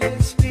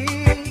couldn't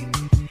speak.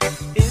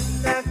 In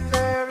that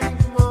very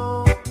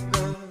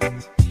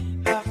moment,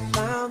 I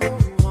found the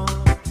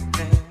one,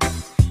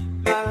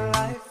 and my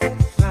life had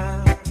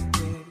found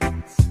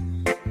its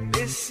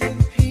missing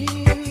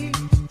piece.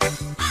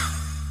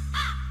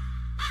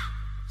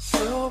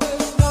 So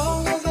as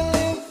long as I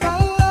live, I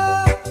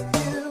love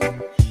you.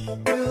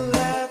 Will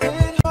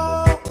heaven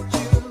hold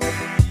you?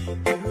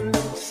 You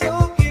look so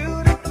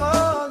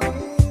beautiful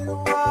in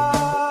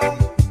white.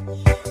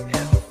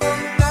 And from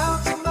now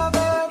to my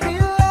very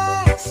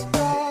last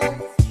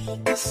breath,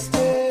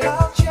 instead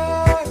I'll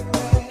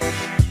cherish.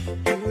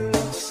 You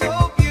look so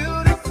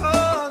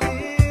beautiful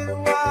in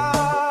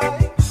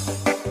white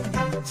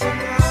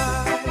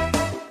tonight.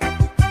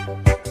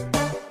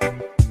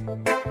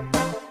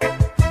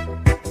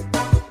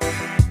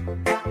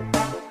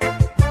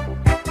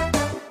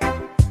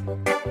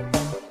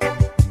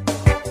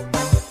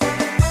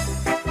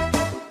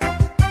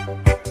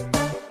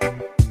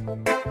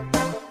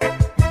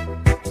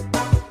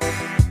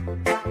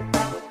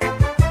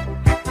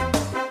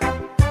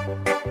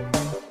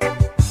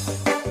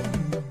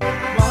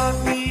 What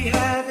we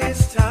have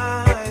is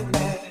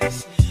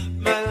timeless.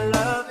 My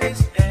love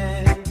is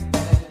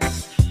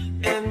endless.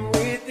 And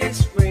with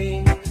this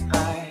ring,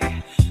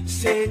 I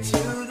say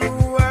to the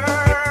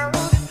world,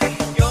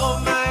 you're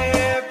my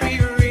every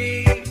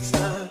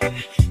reason.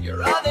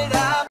 You're all that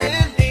I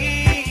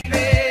believe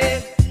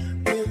in.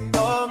 With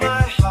all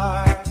my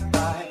heart,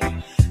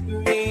 I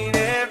mean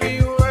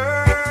every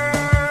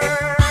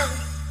word.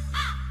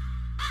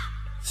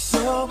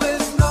 So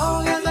as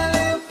long as I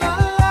live, I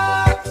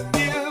love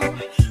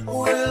you.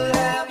 Will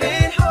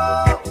heaven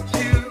hold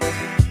you?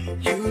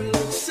 You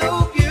look so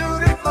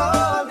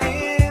beautiful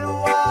in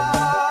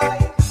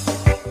white.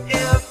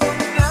 And from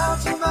now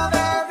to my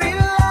very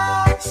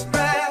last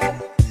breath,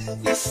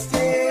 this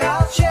day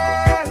I'll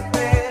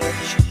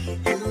cherish.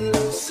 You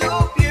look so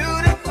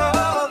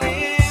beautiful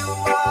in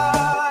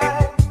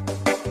white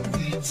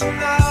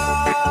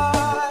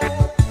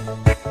tonight.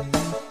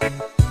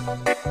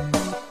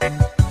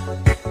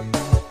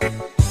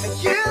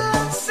 You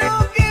look so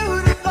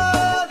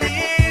beautiful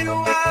in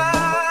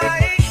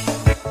white,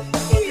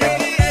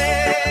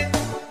 yeah.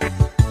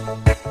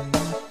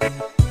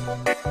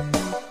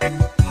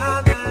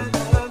 Na, na,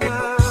 na, na.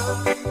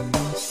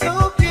 So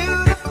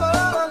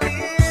beautiful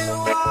in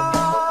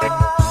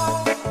white.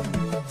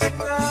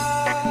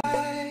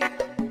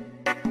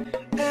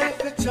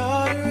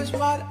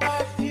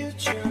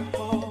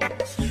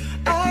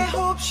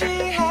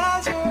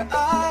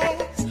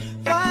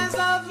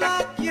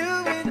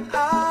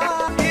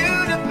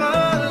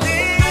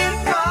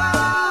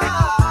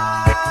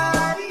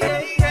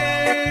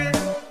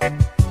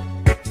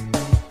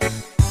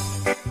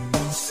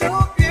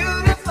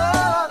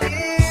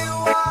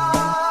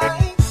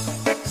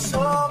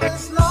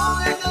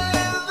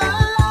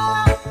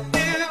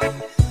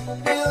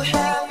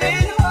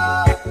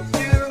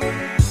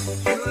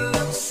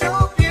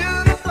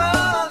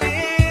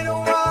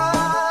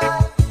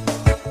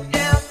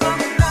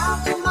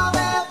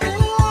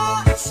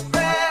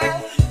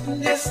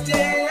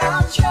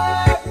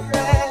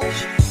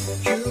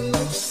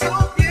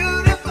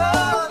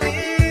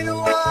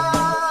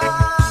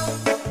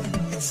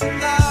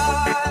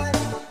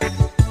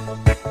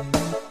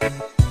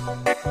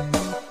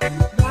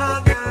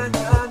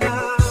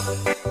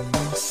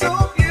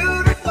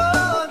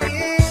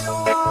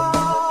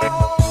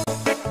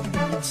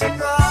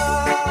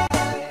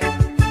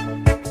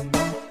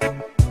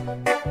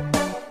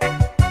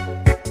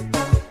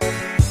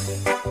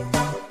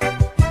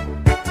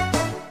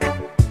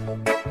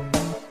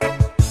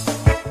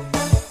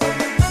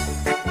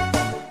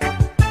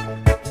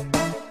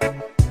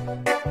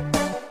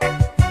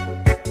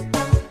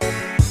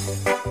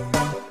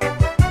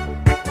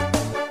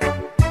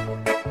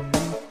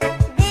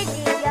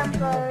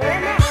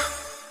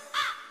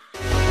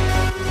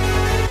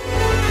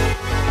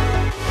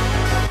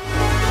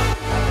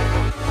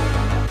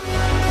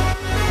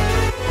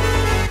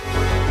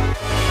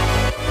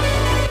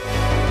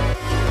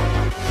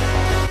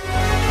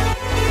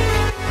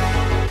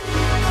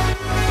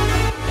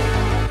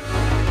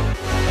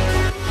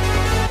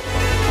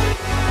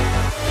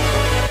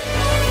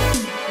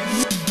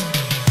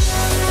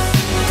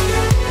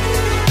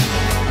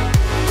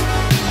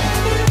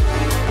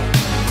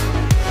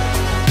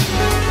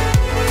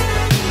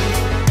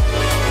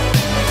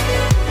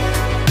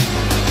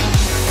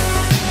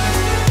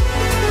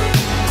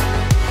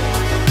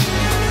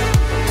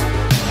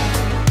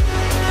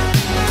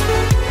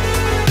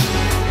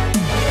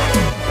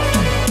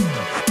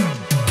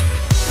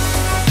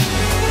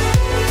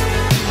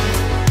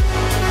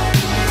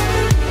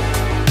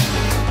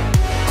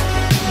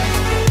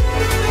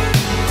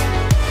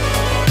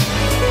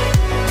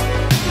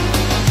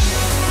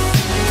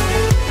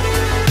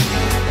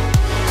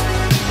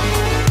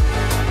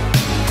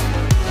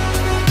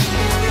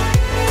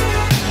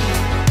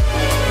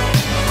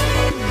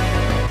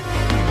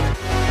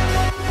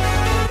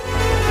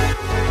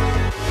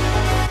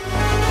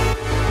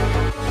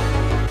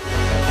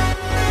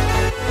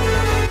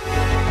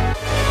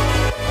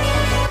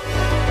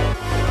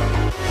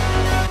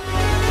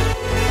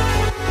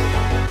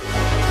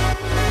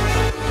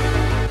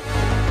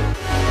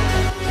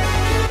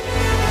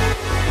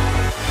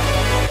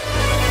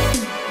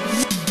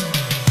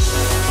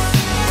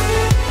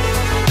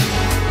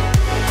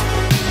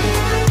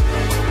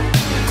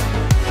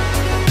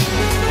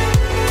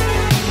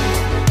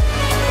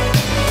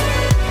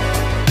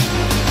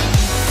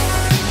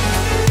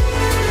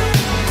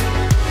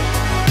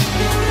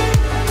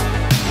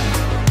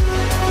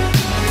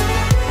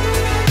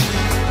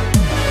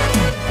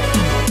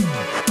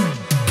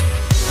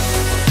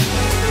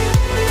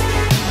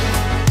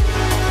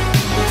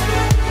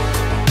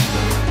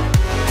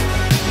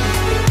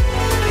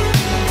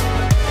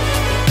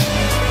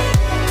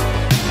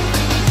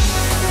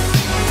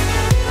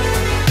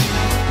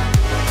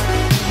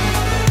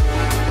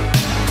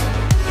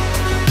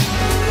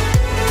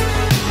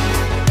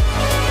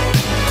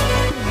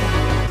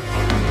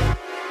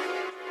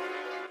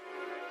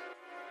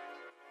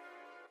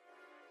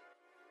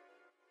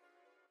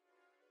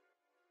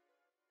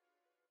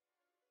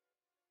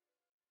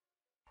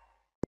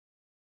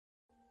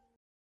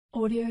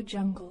 Audio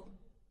Jungle.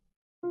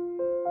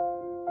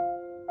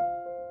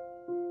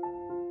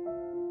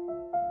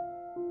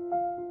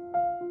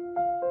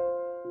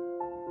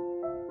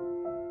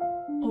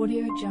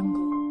 Audio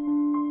Jungle.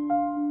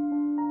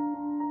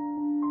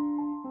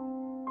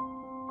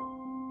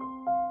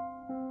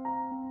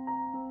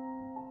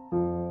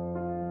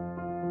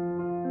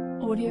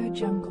 Audio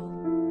Jungle.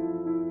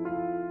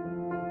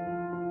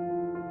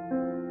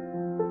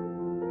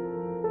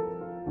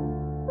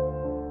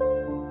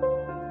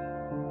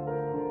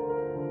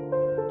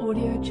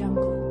 Audio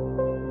Jungle.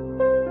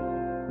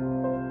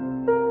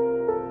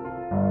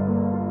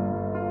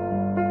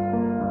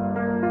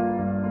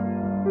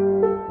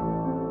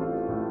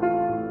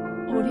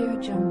 Audio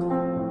Jungle.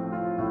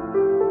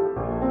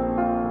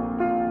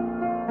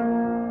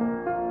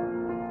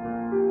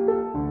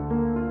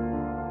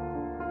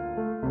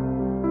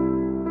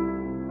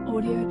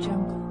 Audio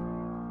Jungle.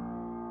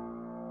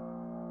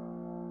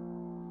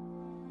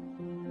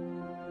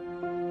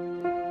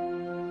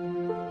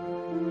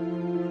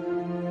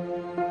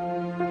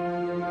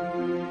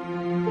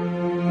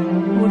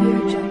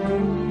 Audio Jungle.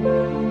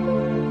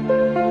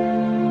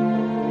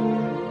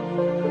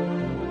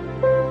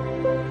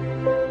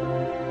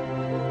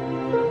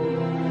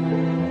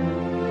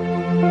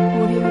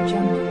 Audio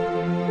Jungle.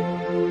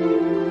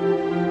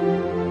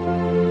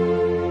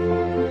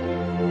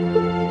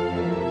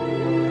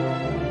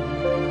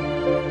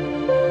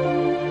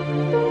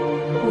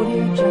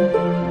 Audio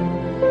Jungle. Audio Jungle.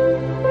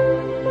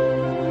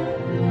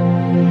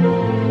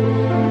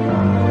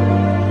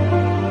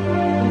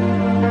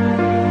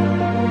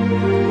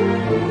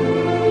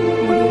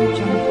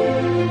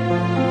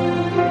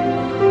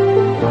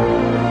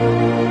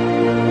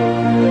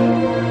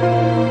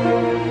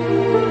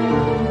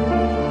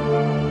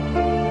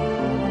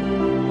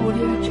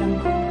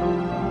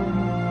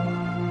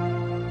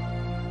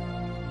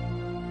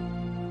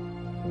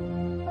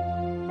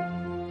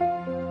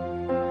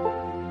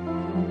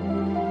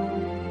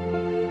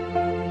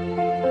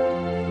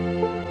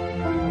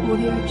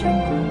 Audio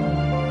Jungle.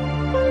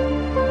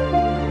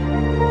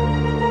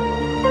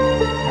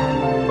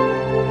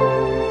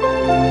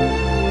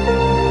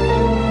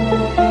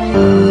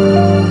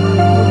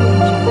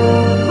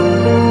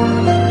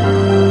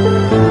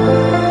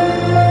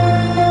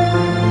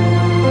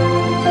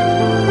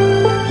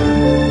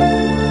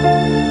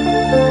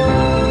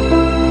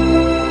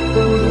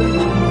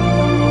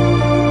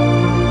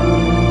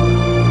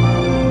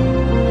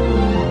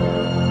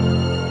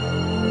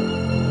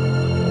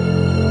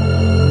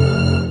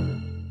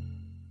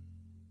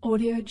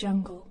 Audio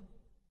Jungle.